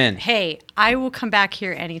 Hey, I will come back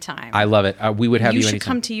here anytime. I love it. We would have you anytime. You should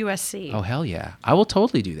come to USC. Oh, hell yeah. I will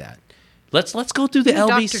totally do that. Let's go through the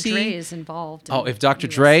LBC. Dr. Dre is involved. If Dr.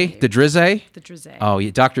 Dre, the Drizzy? The Drizzy. Oh,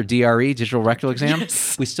 yeah, Dr. DRE, digital rectal exam?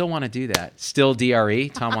 Yes. We still want to do that. Still DRE.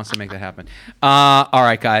 Tom wants to make that happen. All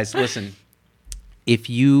right, guys, listen. If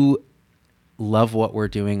you love what we're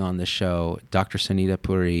doing on the show, Dr. Sunita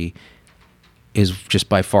Puri is just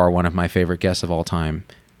by far one of my favorite guests of all time,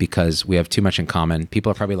 because we have too much in common.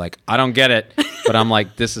 People are probably like, I don't get it. But I'm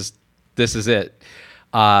like, this is it.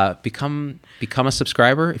 Become a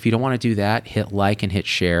subscriber. If you don't want to do that, hit like and hit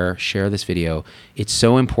share. Share this video. It's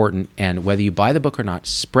so important. And whether you buy the book or not,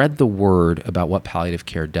 spread the word about what palliative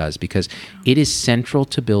care does, because it is central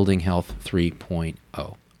to building health 3.0.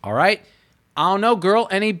 All right? I don't know, girl.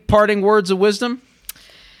 Any parting words of wisdom?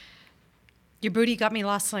 Your booty got me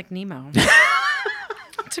lost like Nemo.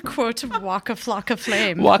 To quote Waka Flocka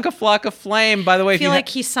Flame. Waka Flocka Flame. By the way, I feel like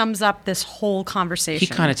he sums up this whole conversation. He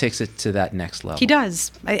kind of takes it to that next level. He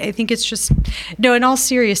does. I think it's just, no, in all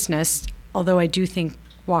seriousness, although I do think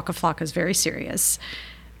Waka Flocka is very serious,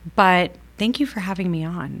 but thank you for having me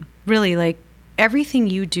on. Really, like, everything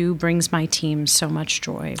you do brings my team so much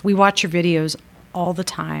joy. We watch your videos all the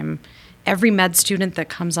time. Every med student that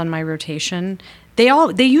comes on my rotation,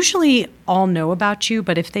 they usually all know about you,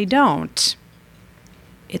 but if they don't,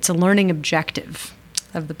 it's a learning objective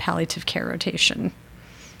of the palliative care rotation.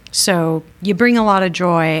 So you bring a lot of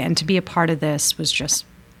joy, and to be a part of this was just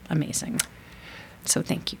amazing. So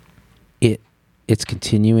thank you. It's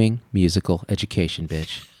continuing musical education,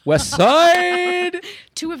 bitch. West Side!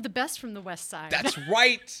 Two of the best from the West Side. That's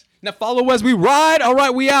right. Now follow as we ride. All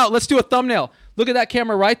right, we out. Let's do a thumbnail. Look at that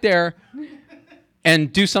camera right there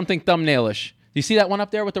and do something thumbnailish. You see that one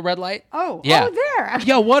up there with the red light? Oh, yeah. There.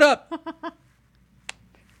 Yo, what up?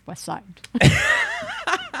 West Side.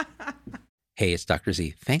 Hey, it's Dr.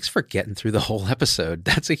 Z. Thanks for getting through the whole episode.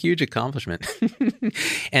 That's a huge accomplishment.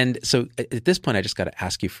 And so at this point, I just got to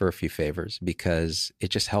ask you for a few favors, because it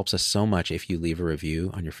just helps us so much if you leave a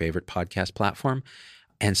review on your favorite podcast platform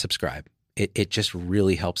and subscribe. It just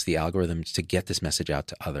really helps the algorithms to get this message out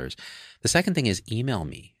to others. The second thing is email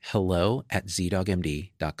me,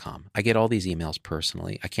 hello@zdogmd.com. I get all these emails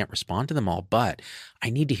personally. I can't respond to them all, but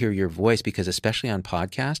I need to hear your voice, because especially on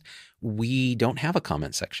podcast, we don't have a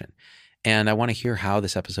comment section. And I want to hear how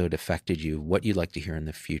this episode affected you, what you'd like to hear in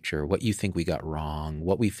the future, what you think we got wrong,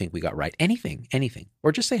 what we think we got right, anything,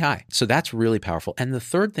 or just say hi. So that's really powerful. And the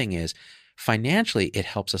third thing is, financially, it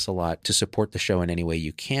helps us a lot to support the show in any way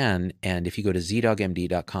you can. And if you go to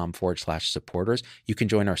zdogmd.com/supporters, you can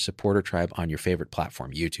join our supporter tribe on your favorite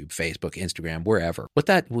platform, YouTube, Facebook, Instagram, wherever. What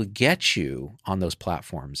that will get you on those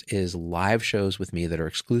platforms is live shows with me that are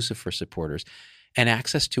exclusive for supporters, and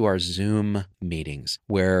access to our Zoom meetings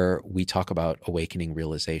where we talk about awakening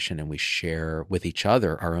realization and we share with each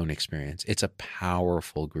other our own experience. It's a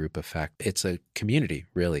powerful group effect. It's a community,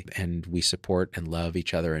 really. And we support and love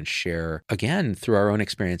each other and share, again, through our own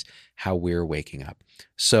experience, how we're waking up.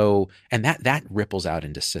 So, and that ripples out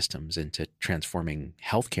into systems, into transforming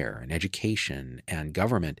healthcare and education and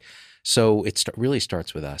government. So it really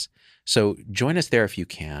starts with us. So join us there if you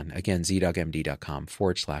can. Again,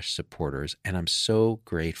 zdogmd.com/supporters. And I'm so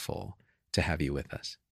grateful to have you with us.